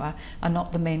and power are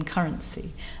not the main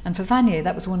currency. And for Vanier,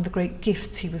 that was one of the great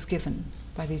gifts he was given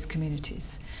by these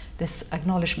communities, this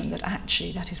acknowledgement that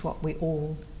actually that is what we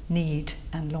all need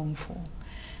and long for.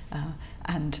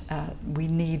 And we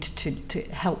need to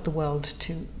help the world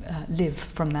to live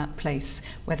from that place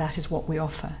where that is what we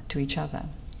offer to each other.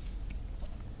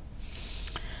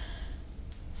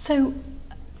 So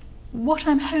what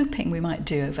I'm hoping we might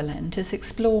do over Lent is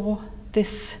explore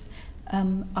this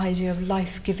idea of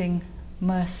life-giving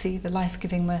mercy, the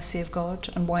life-giving mercy of God,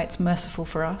 and why it's merciful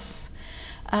for us.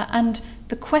 And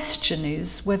the question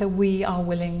is whether we are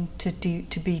willing to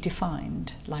be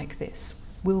defined like this.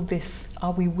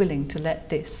 Are we willing to let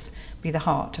this be the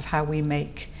heart of how we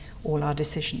make all our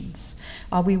decisions?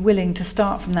 Are we willing to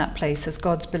start from that place as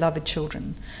God's beloved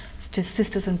children, to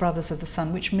sisters and brothers of the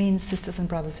Son, which means sisters and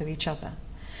brothers of each other?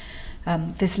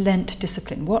 This Lent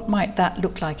discipline, what might that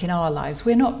look like in our lives?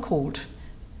 We're not called,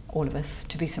 all of us,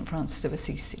 to be St. Francis of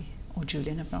Assisi or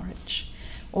Julian of Norwich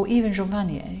or even Jean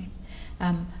Vanier,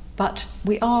 but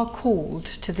we are called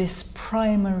to this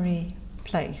primary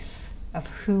place of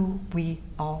who we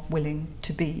are willing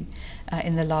to be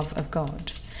in the love of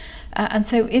God. And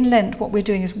so in Lent what we're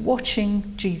doing is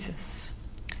watching Jesus.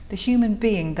 The human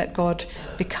being that God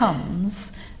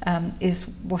becomes is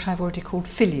what I've already called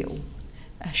filial,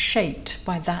 shaped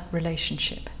by that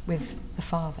relationship with the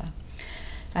Father.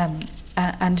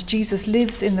 And Jesus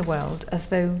lives in the world as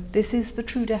though this is the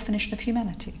true definition of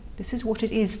humanity. This is what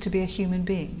it is to be a human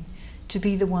being, to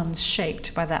be the ones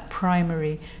shaped by that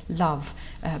primary love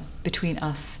between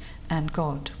us and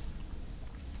God.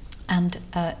 And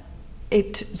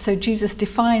so Jesus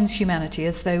defines humanity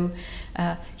as though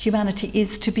humanity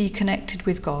is to be connected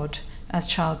with God as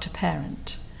child to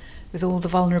parent, with all the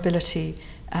vulnerability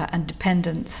and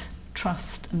dependence,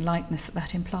 trust and likeness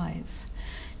that implies.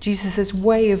 Jesus'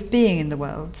 way of being in the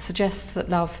world suggests that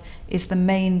love is the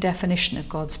main definition of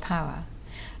God's power.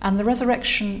 And the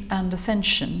resurrection and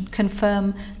ascension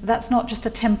confirm that's not just a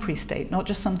temporary state, not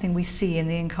just something we see in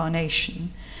the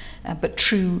incarnation, but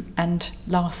true and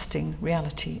lasting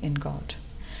reality in God.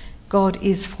 God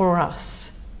is for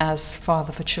us as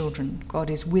father for children. God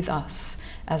is with us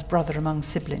as brother among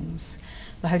siblings.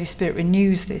 The Holy Spirit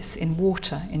renews this in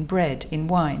water, in bread, in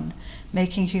wine,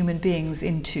 making human beings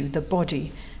into the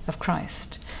body of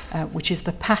Christ, which is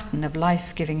the pattern of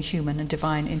life-giving human and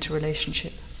divine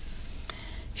interrelationship.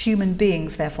 Human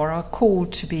beings, therefore, are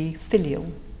called to be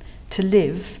filial, to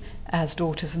live as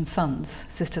daughters and sons,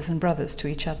 sisters and brothers to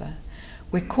each other.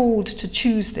 We're called to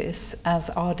choose this as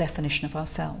our definition of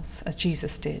ourselves, as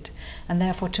Jesus did, and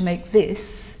therefore to make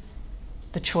this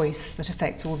the choice that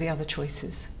affects all the other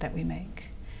choices that we make.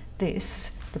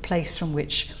 This, the place from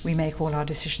which we make all our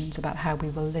decisions about how we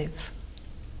will live.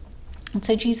 And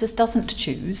so Jesus doesn't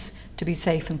choose to be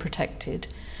safe and protected,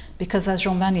 because as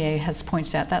Jean Vanier has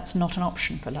pointed out, that's not an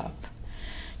option for love.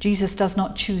 Jesus does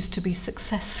not choose to be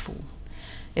successful,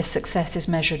 if success is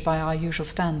measured by our usual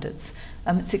standards.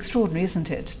 It's extraordinary, isn't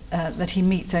it, that he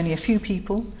meets only a few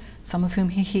people, some of whom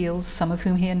he heals, some of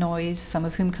whom he annoys, some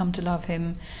of whom come to love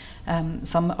him,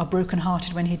 some are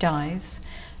broken-hearted when he dies,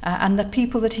 and the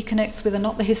people that he connects with are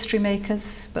not the history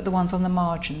makers, but the ones on the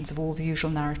margins of all the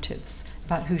usual narratives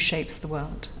about who shapes the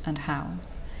world and how.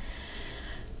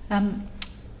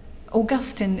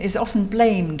 Augustine is often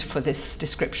blamed for this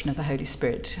description of the Holy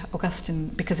Spirit. Augustine,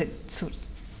 because it sort of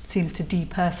seems to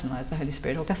depersonalise the Holy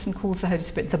Spirit, Augustine calls the Holy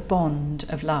Spirit the bond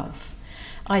of love.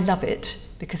 I love it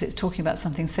because it's talking about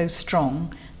something so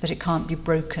strong that it can't be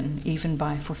broken even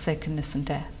by forsakenness and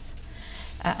death.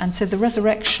 And so the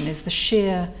resurrection is the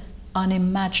sheer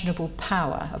unimaginable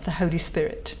power of the Holy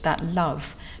Spirit, that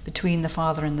love between the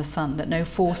Father and the Son that no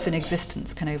force in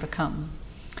existence can overcome.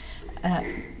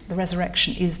 The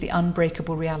resurrection is the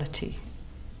unbreakable reality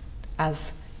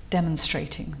as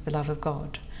demonstrating the love of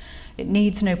God. It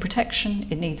needs no protection,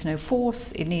 it needs no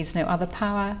force, it needs no other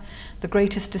power. The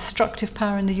greatest destructive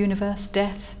power in the universe,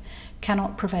 death,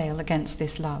 cannot prevail against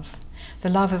this love. The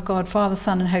love of God, Father,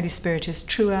 Son and Holy Spirit is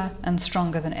truer and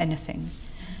stronger than anything.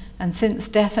 And since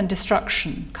death and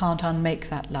destruction can't unmake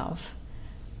that love,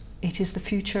 it is the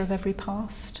future of every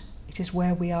past. It is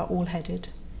where we are all headed.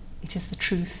 It is the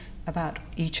truth about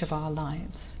each of our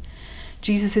lives.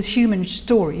 Jesus' human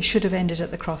story should have ended at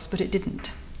the cross, but it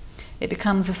didn't. It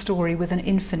becomes a story with an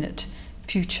infinite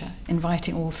future,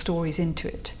 inviting all stories into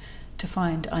it to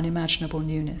find unimaginable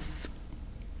newness.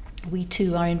 We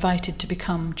too are invited to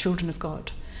become children of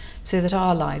God, so that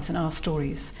our lives and our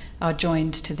stories are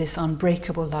joined to this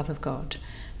unbreakable love of God,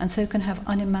 and so can have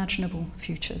unimaginable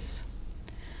futures.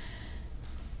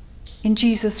 In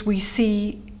Jesus, we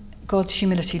see God's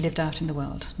humility lived out in the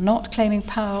world, not claiming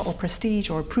power or prestige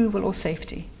or approval or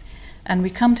safety. And we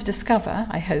come to discover,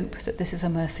 I hope, that this is a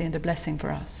mercy and a blessing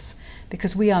for us,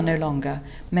 because we are no longer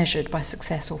measured by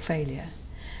success or failure.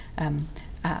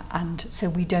 And so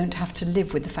we don't have to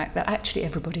live with the fact that actually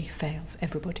everybody fails,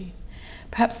 everybody.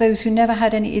 Perhaps those who never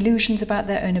had any illusions about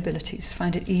their own abilities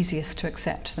find it easiest to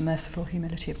accept the merciful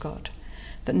humility of God,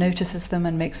 that notices them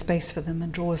and makes space for them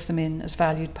and draws them in as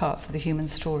valued parts of the human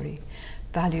story,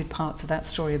 valued parts of that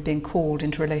story of being called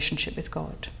into relationship with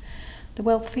God. The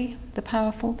wealthy, the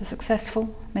powerful, the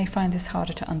successful may find this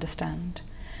harder to understand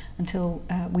until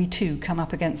we too come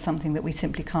up against something that we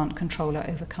simply can't control or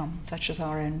overcome, such as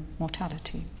our own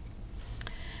mortality.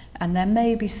 And there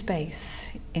may be space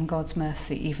in God's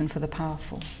mercy even for the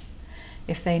powerful,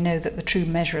 if they know that the true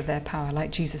measure of their power,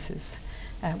 like Jesus's,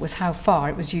 was how far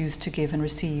it was used to give and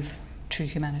receive true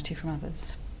humanity from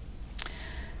others.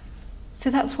 So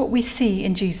that's what we see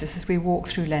in Jesus as we walk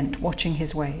through Lent, watching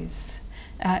his ways.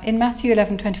 In Matthew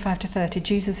 11:25-30,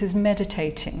 Jesus is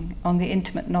meditating on the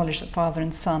intimate knowledge that Father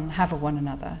and Son have of one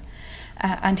another.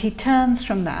 And he turns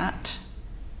from that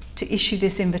to issue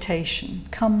this invitation: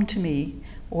 come to me,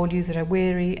 all you that are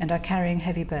weary and are carrying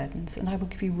heavy burdens, and I will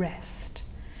give you rest.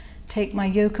 Take my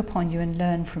yoke upon you and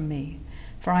learn from me,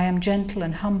 for I am gentle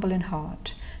and humble in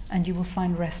heart, and you will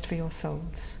find rest for your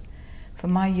souls. For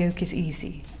my yoke is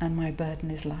easy and my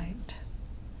burden is light.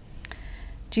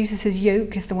 Jesus'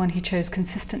 yoke is the one he chose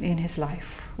consistently in his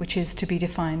life, which is to be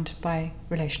defined by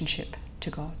relationship to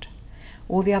God.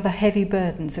 All the other heavy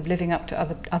burdens of living up to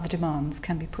other demands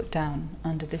can be put down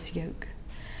under this yoke.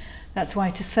 That's why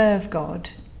to serve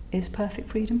God is perfect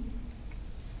freedom.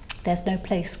 There's no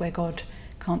place where God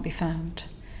can't be found,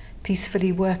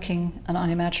 peacefully working an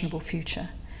unimaginable future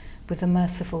with the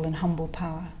merciful and humble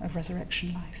power of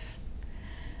resurrection life.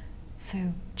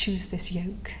 So choose this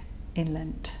yoke in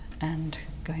Lent and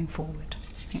going forward.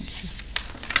 Thank you.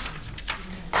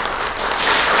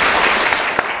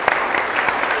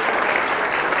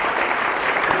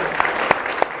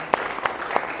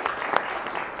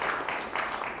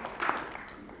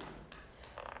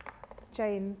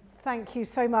 Thank you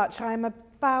so much. I'm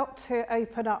about to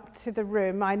open up to the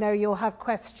room. I know you'll have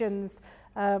questions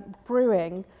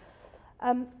brewing.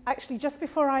 Actually, just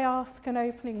before I ask an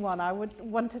opening one, I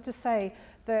wanted to say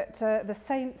that the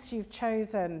saints you've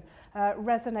chosen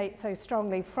resonate so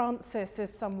strongly. Francis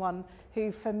is someone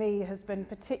who, for me, has been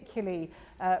particularly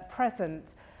present.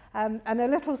 And a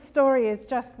little story is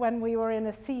just when we were in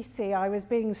Assisi, I was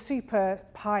being super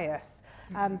pious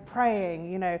and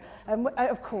praying,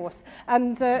 of course,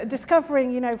 and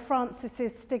discovering,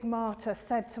 Francis's stigmata,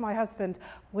 said to my husband,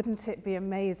 wouldn't it be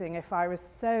amazing if I was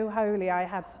so holy I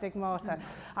had stigmata?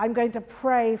 I'm going to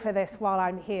pray for this while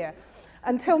I'm here.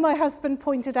 Until my husband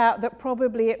pointed out that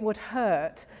probably it would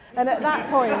hurt. And at that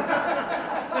point,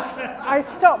 I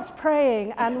stopped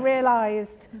praying and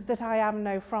realised that I am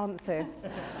no Francis.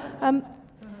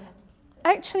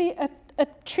 Actually, a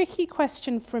tricky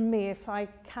question from me, if I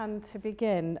can, to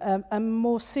begin, and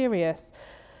more serious.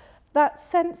 That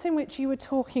sense in which you were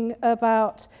talking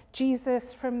about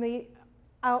Jesus from the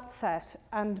outset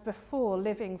and before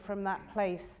living from that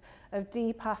place of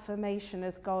deep affirmation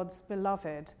as God's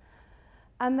beloved,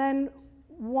 and then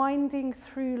winding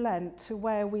through Lent to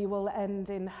where we will end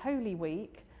in Holy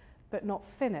Week, but not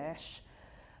finish,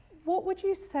 what would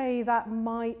you say that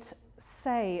might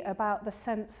say about the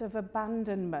sense of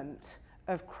abandonment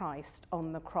of Christ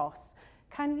on the cross?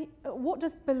 What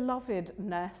does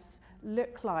belovedness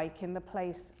look like in the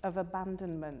place of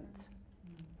abandonment?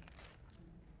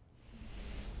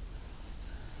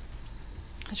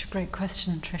 That's a great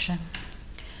question, Tricia.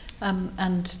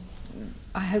 And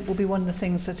I hope will be one of the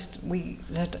things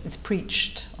that is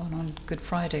preached on Good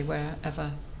Friday,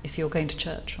 wherever, if you're going to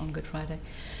church on Good Friday.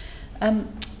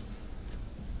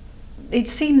 It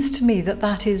seems to me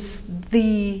that is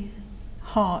the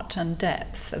heart and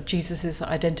depth of Jesus'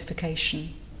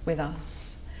 identification with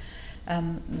us.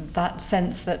 That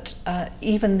sense that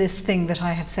even this thing that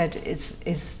I have said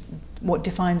is what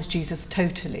defines Jesus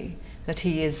totally, that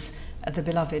he is the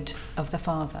beloved of the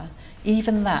Father.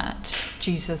 Even that,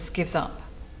 Jesus gives up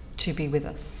to be with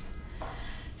us.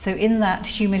 So in that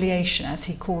humiliation, as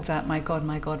he calls out, my God,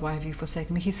 why have you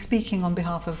forsaken me?" He's speaking on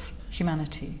behalf of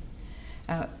humanity.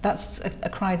 That's a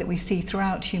cry that we see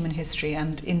throughout human history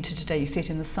and into today. You see it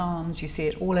in the Psalms, you see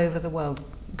it all over the world.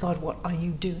 God, what are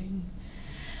you doing?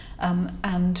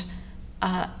 And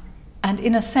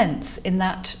in a sense, in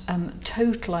that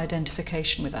total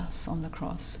identification with us on the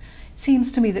cross, it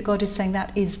seems to me that God is saying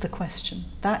that is the question.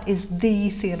 That is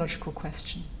the theological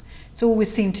question. It's always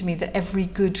seemed to me that every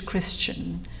good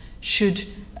Christian should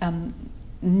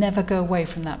never go away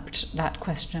from that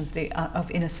question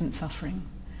of innocent suffering.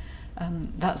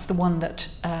 That's the one that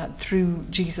through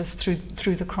Jesus,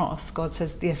 through the cross, God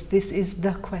says, yes, this is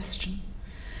the question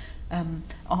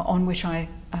on which I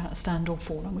stand or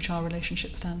fall, on which our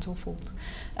relationship stands or falls.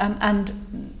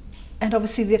 And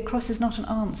obviously the cross is not an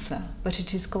answer, but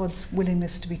it is God's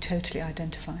willingness to be totally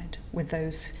identified with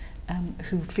those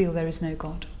who feel there is no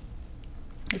God.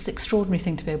 It's an extraordinary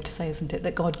thing to be able to say, isn't it,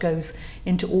 that God goes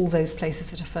into all those places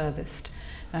that are furthest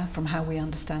from how we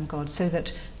understand God, so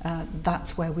that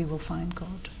that's where we will find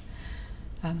God.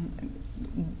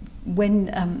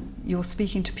 When you're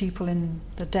speaking to people in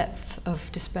the depth of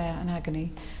despair and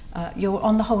agony, you're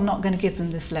on the whole not going to give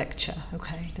them this lecture,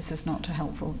 okay? This is not a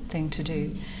helpful thing to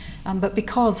do. But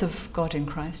because of God in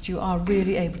Christ, you are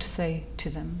really able to say to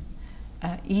them,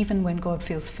 even when God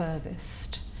feels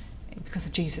furthest, because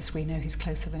of Jesus we know he's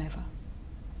closer than ever.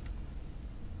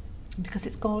 And because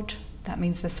it's God, that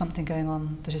means there's something going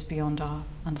on that is beyond our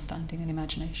understanding and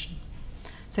imagination.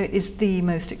 So it is the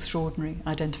most extraordinary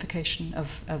identification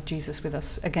of Jesus with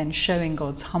us, again showing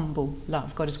God's humble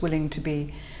love. God is willing to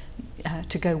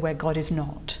go where God is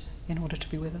not in order to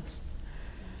be with us.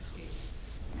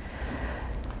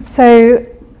 So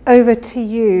over to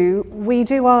you. We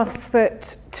do ask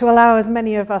that to allow as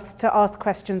many of us to ask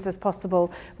questions as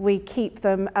possible, we keep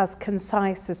them as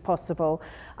concise as possible.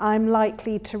 I'm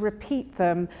likely to repeat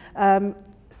them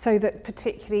so that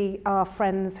particularly our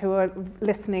friends who are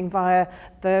listening via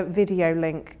the video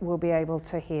link will be able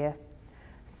to hear.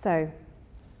 So,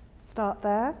 start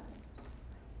there.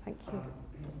 Thank you.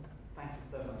 Thank you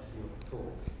so much for your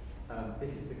talk.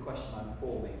 This is a question I'm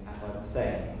forming as I'm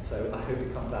saying, so I hope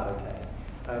it comes out okay.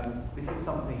 This is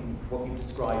something, what you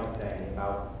described today,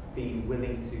 about being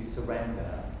willing to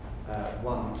surrender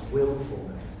one's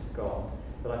willfulness to God,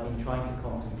 that I've been trying to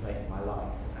contemplate in my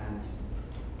life.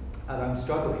 And I'm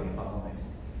struggling, if I'm honest,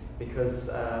 because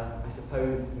I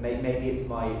suppose maybe it's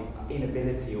my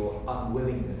inability or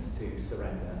unwillingness to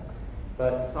surrender.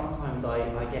 But sometimes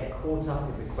I get caught up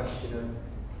in the question of,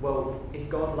 well, if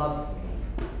God loves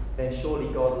me, then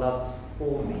surely God loves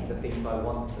for me the things I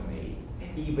want for me.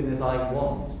 even as I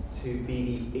want to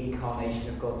be the incarnation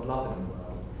of God's love in the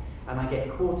world. And I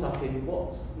get caught up in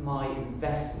what's my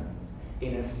investment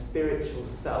in a spiritual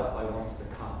self I want to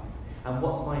become. And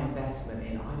what's my investment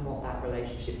in, I want that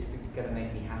relationship because it's going to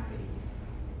make me happy.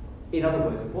 In other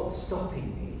words, what's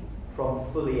stopping me from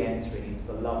fully entering into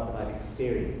the love that I've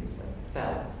experienced and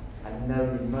felt and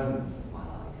known in moments of my life?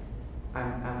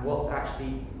 And what's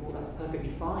actually, well, that's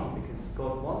perfectly fine, because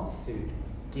God wants to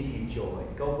give you joy.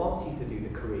 God wants you to do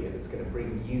the career that's going to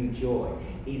bring you joy.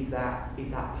 Is that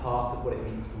part of what it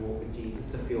means to walk with Jesus,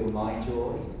 to feel my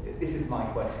joy? This is my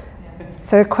question.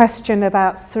 So a question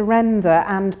about surrender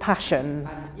and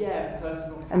passions. And,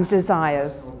 personal passions and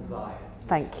desires. Personal desires.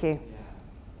 Thank you.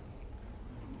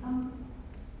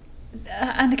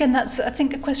 And again, that's, I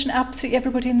think, a question absolutely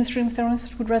everybody in this room, if they're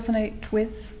honest, would resonate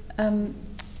with.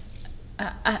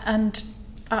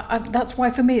 That's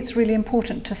why for me it's really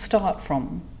important to start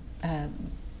from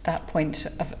that point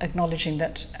of acknowledging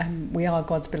that we are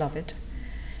God's beloved.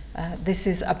 This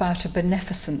is about a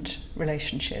beneficent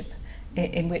relationship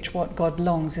in which what God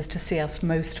longs is to see us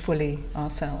most fully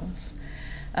ourselves.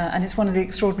 And it's one of the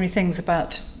extraordinary things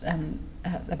about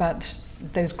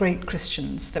those great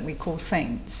Christians that we call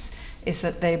saints, is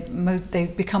that they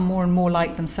become more and more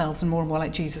like themselves and more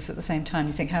like Jesus at the same time.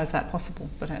 You think, how is that possible?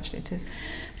 But actually it is.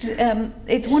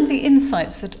 It's one of the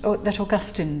insights that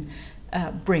Augustine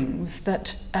brings,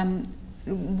 that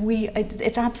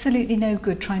it's absolutely no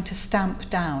good trying to stamp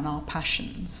down our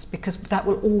passions, because that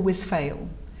will always fail.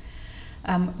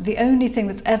 The only thing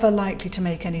that's ever likely to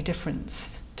make any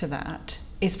difference to that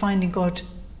is finding God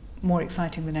more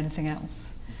exciting than anything else.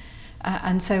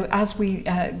 And so as we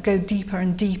go deeper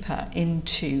and deeper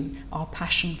into our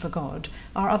passion for God,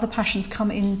 our other passions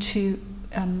come into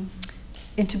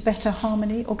better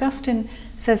harmony. Augustine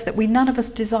says that none of us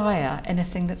desire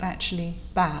anything that's actually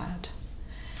bad.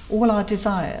 All our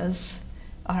desires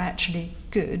are actually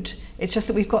good. It's just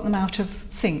that we've got them out of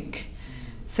sync,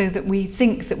 so that we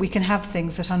think that we can have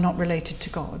things that are not related to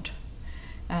God.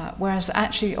 Whereas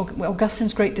actually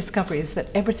Augustine's great discovery is that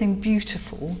everything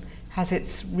beautiful has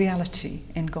its reality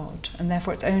in God, and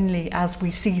therefore it's only as we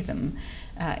see them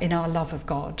in our love of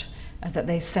God that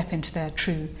they step into their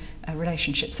true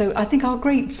relationship. So I think our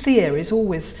great fear is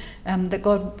always that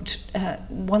God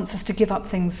wants us to give up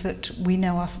things that we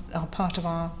know are part of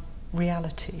our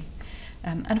reality.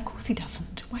 And of course he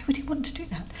doesn't. Why would he want to do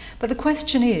that? But the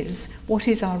question is, what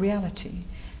is our reality?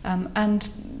 And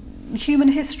human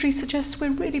history suggests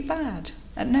we're really bad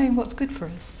at knowing what's good for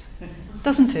us,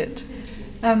 doesn't it?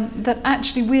 That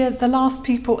actually we're the last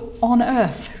people on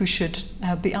earth who should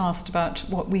be asked about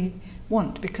what we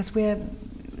want, because we're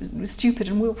stupid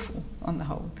and willful on the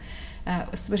whole.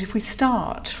 But if we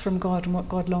start from God and what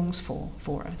God longs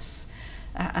for us,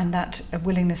 and that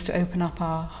willingness to open up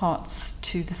our hearts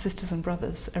to the sisters and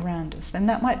brothers around us, then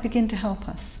that might begin to help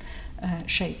us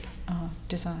shape our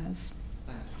desires.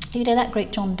 You know that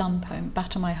great John Donne poem,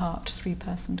 Batter My Heart,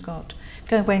 Three-Personed God?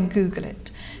 Go away and Google it.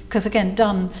 Because again,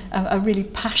 Donne, a really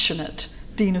passionate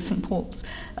Dean of St. Paul's,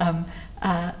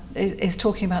 is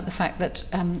talking about the fact that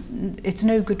it's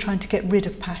no good trying to get rid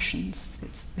of passions.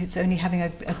 It's only having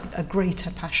a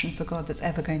greater passion for God that's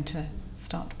ever going to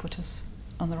start to put us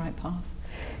on the right path.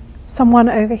 Someone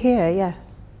over here,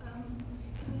 yes. Can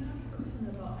I ask a question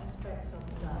about aspects of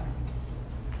love?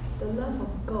 The love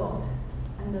of God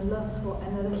and the love for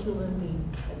another human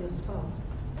being, like your spouse,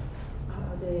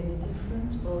 are they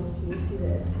different, or do you see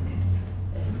this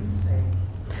as the same?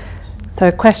 So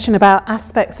a question about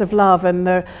aspects of love and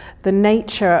the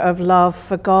nature of love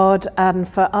for God and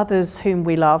for others whom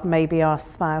we love, maybe our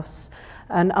spouse.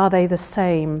 And are they the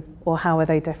same, or how are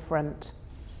they different?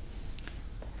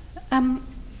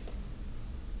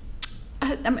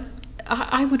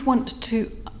 I would want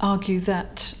to argue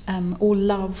that all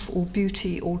love, all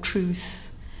beauty, all truth,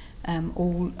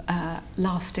 all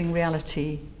lasting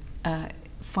reality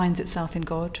finds itself in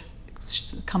God,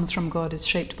 comes from God, is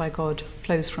shaped by God,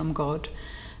 flows from God,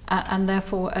 and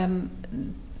therefore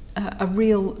a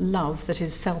real love that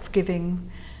is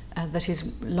self-giving, that is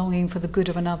longing for the good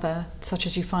of another, such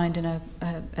as you find in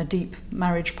a deep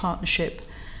marriage partnership,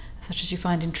 such as you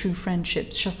find in true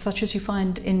friendships, such as you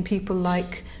find in people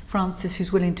like Francis,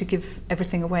 who's willing to give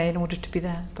everything away in order to be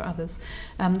there for others,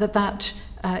 that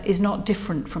is not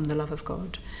different from the love of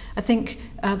God. I think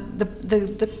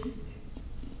the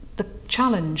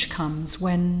challenge comes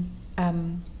when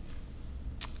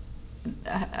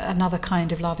another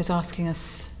kind of love is asking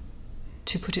us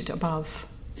to put it above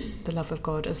the love of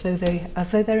God, as though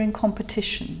they're in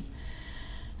competition.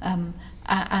 And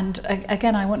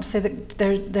again, I want to say that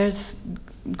there's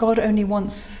God only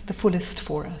wants the fullest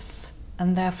for us,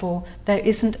 and therefore there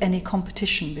isn't any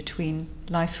competition between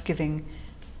life-giving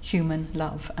human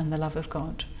love and the love of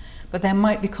God. But there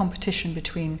might be competition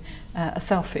between a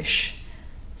selfish,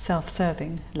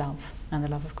 self-serving love and the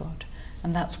love of God.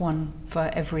 And that's one for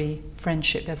every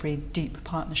friendship, every deep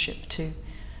partnership to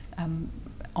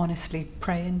honestly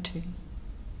pray into.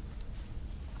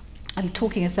 I'm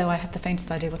talking as though I have the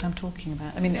faintest idea what I'm talking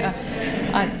about. I mean,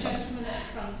 gentleman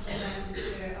at front and then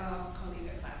to our colleague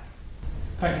at back.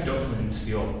 Thank you, Dr. Williams, for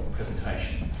your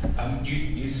presentation.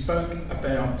 You spoke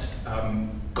about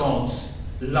God's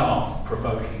love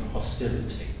provoking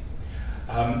hostility.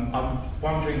 I'm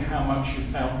wondering how much you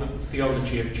felt that the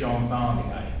theology of John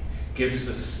Varnier gives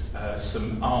us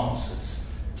some answers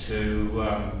to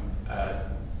our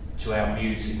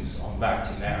musings on that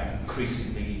in our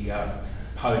increasingly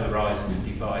polarised and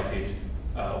divided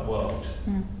world.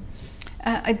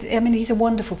 I mean, he's a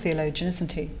wonderful theologian,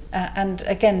 isn't he? And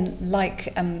again,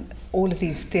 like all of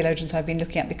these theologians I've been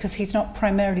looking at, because he's not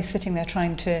primarily sitting there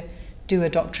trying to do a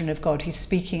doctrine of God, he's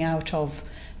speaking out of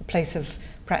a place of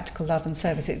practical love and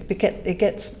service. It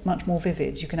gets much more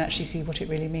vivid. You can actually see what it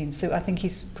really means. So I think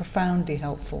he's profoundly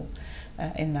helpful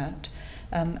in that.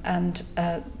 And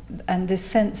this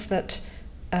sense that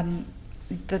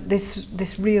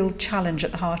this real challenge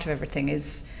at the heart of everything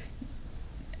is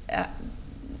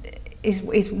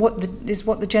what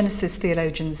the Genesis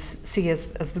theologians see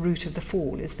as the root of the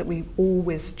fall, is that we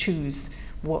always choose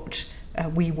what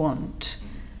we want,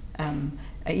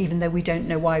 even though we don't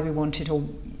know why we want it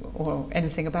or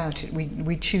anything about it.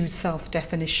 We choose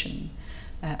self-definition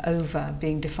over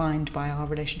being defined by our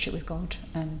relationship with God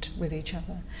and with each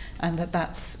other, and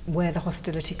that's where the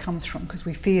hostility comes from, because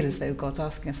we feel as though God's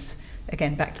asking us,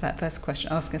 again back to that first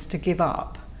question, asking us to give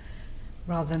up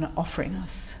rather than offering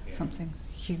us something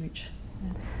huge.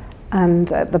 Yeah.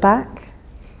 And at the back.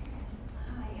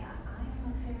 Hi, I'm a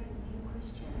very new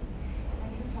Christian. I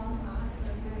just want to ask a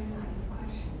very naive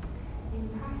question. In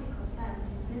practical sense,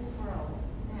 in this world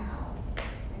now,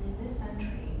 and in this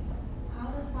century, how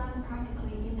does one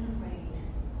practically integrate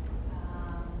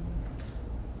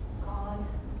God's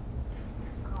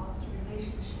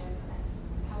relationship and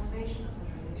cultivation of the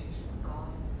relationship with God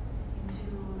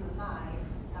into the life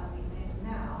that we live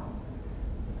now?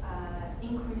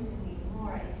 Increasingly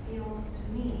more, it feels to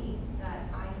me that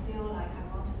I feel like I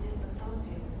want to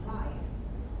disassociate with life.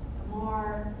 The more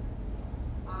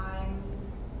I'm,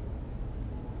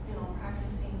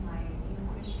 practicing my new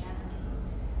Christianity,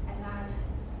 and that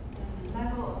the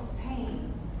level of pain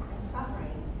and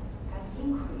suffering has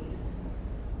increased,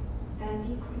 then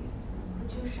decreased.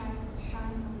 Could you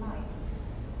shine some light, please?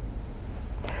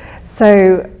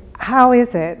 So, how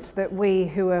is it that we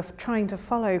who are trying to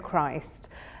follow Christ,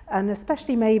 and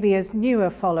especially maybe as newer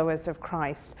followers of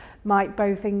Christ, might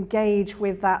both engage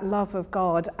with that love of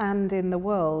God and in the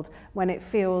world when it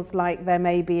feels like there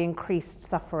may be increased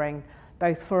suffering,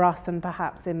 both for us and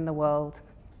perhaps in the world?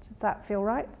 Does that feel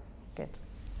right? Good.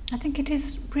 I think it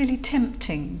is really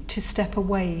tempting to step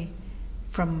away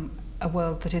from a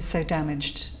world that is so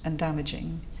damaged and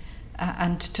damaging,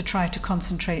 and to try to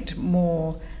concentrate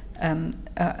more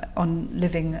on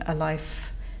living a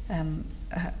life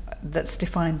that's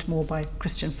defined more by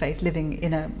Christian faith, living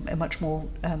in a much more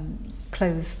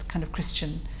closed kind of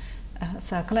Christian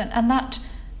circle. And that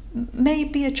may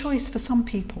be a choice for some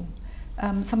people.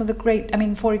 Some of the great,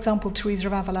 for example, Teresa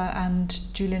of Avila and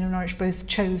Julian of Norwich both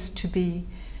chose to be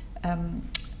nuns,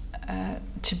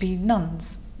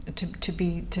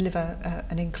 to live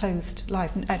an enclosed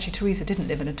life. And actually, Teresa didn't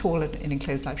live at all an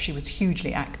enclosed life. She was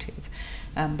hugely active,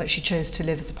 but she chose to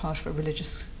live as a part of a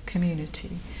religious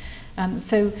community.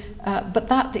 But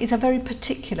that is a very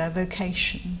particular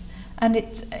vocation. And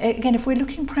it's, again, if we're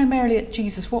looking primarily at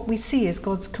Jesus, what we see is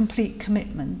God's complete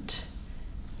commitment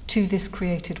to this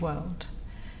created world.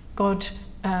 God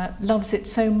loves it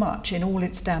so much in all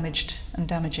its damaged and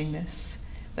damagingness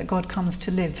that God comes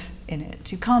to live in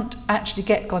it. You can't actually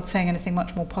get God saying anything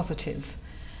much more positive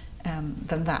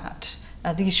than that.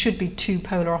 These should be two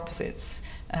polar opposites,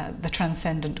 the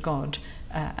transcendent God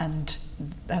and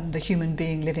the human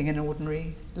being living an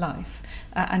ordinary life.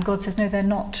 And God says, no, they're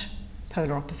not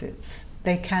polar opposites.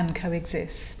 They can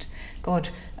coexist. God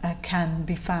can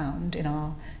be found in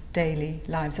our daily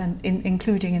lives, and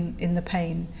including in the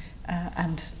pain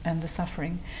and the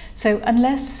suffering. So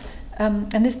unless,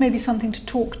 and this may be something to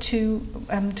talk to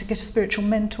get a spiritual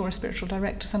mentor, a spiritual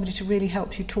director, somebody to really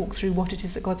help you talk through what it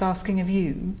is that God's asking of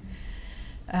you,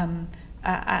 and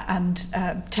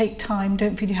take time.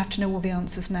 Don't feel you have to know all the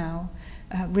answers now.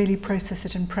 Really process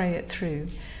it and pray it through.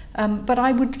 But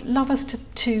I would love us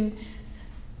to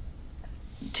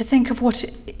think of what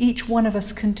each one of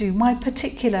us can do. My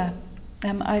particular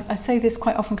I say this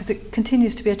quite often because it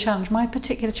continues to be a challenge. My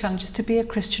particular challenge is to be a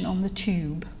Christian on the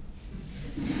tube.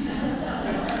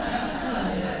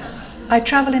 I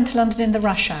travel into London in the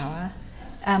rush hour.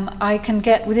 I can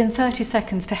get within 30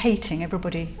 seconds to hating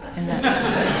everybody in that.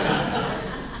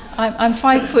 I'm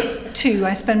 5'2".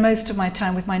 I spend most of my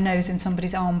time with my nose in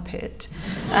somebody's armpit.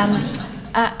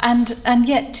 And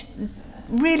yet,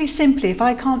 really simply, if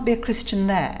I can't be a Christian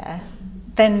there,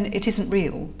 then it isn't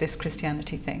real, this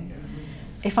Christianity thing.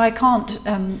 If I can't,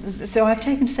 so I've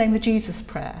taken to saying the Jesus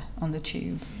prayer on the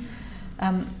tube.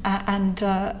 And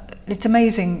it's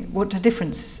amazing what a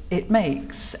difference it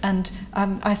makes. And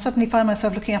I suddenly find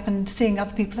myself looking up and seeing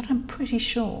other people that I'm pretty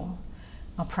sure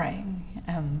are praying.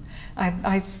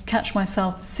 I catch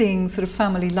myself seeing sort of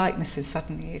family likenesses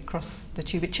suddenly across the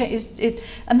tube.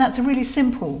 And that's a really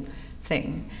simple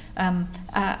thing. And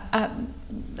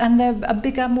there are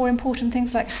bigger, more important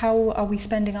things like how are we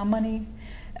spending our money?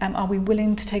 Are we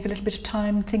willing to take a little bit of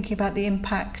time thinking about the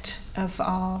impact of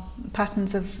our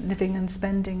patterns of living and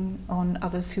spending on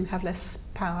others who have less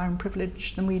power and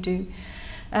privilege than we do?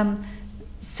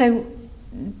 So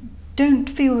don't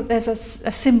feel that there's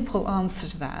a simple answer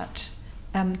to that.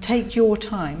 Take your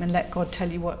time and let God tell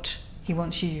you what he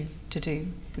wants you to do,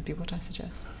 would be what I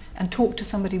suggest. And talk to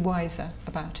somebody wiser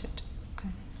about it. Okay.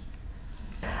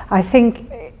 I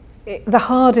think the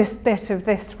hardest bit of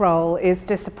this role is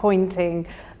disappointing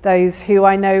those who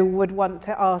I know would want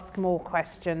to ask more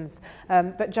questions.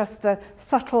 But just the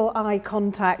subtle eye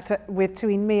contact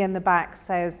between me and the back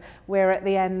says we're at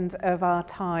the end of our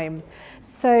time.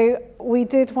 So we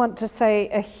did want to say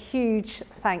a huge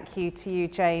thank you to you,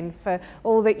 Jane, for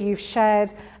all that you've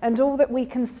shared and all that we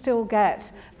can still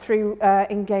get through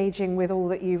engaging with all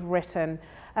that you've written.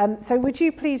 So would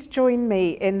you please join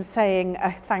me in saying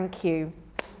a thank you?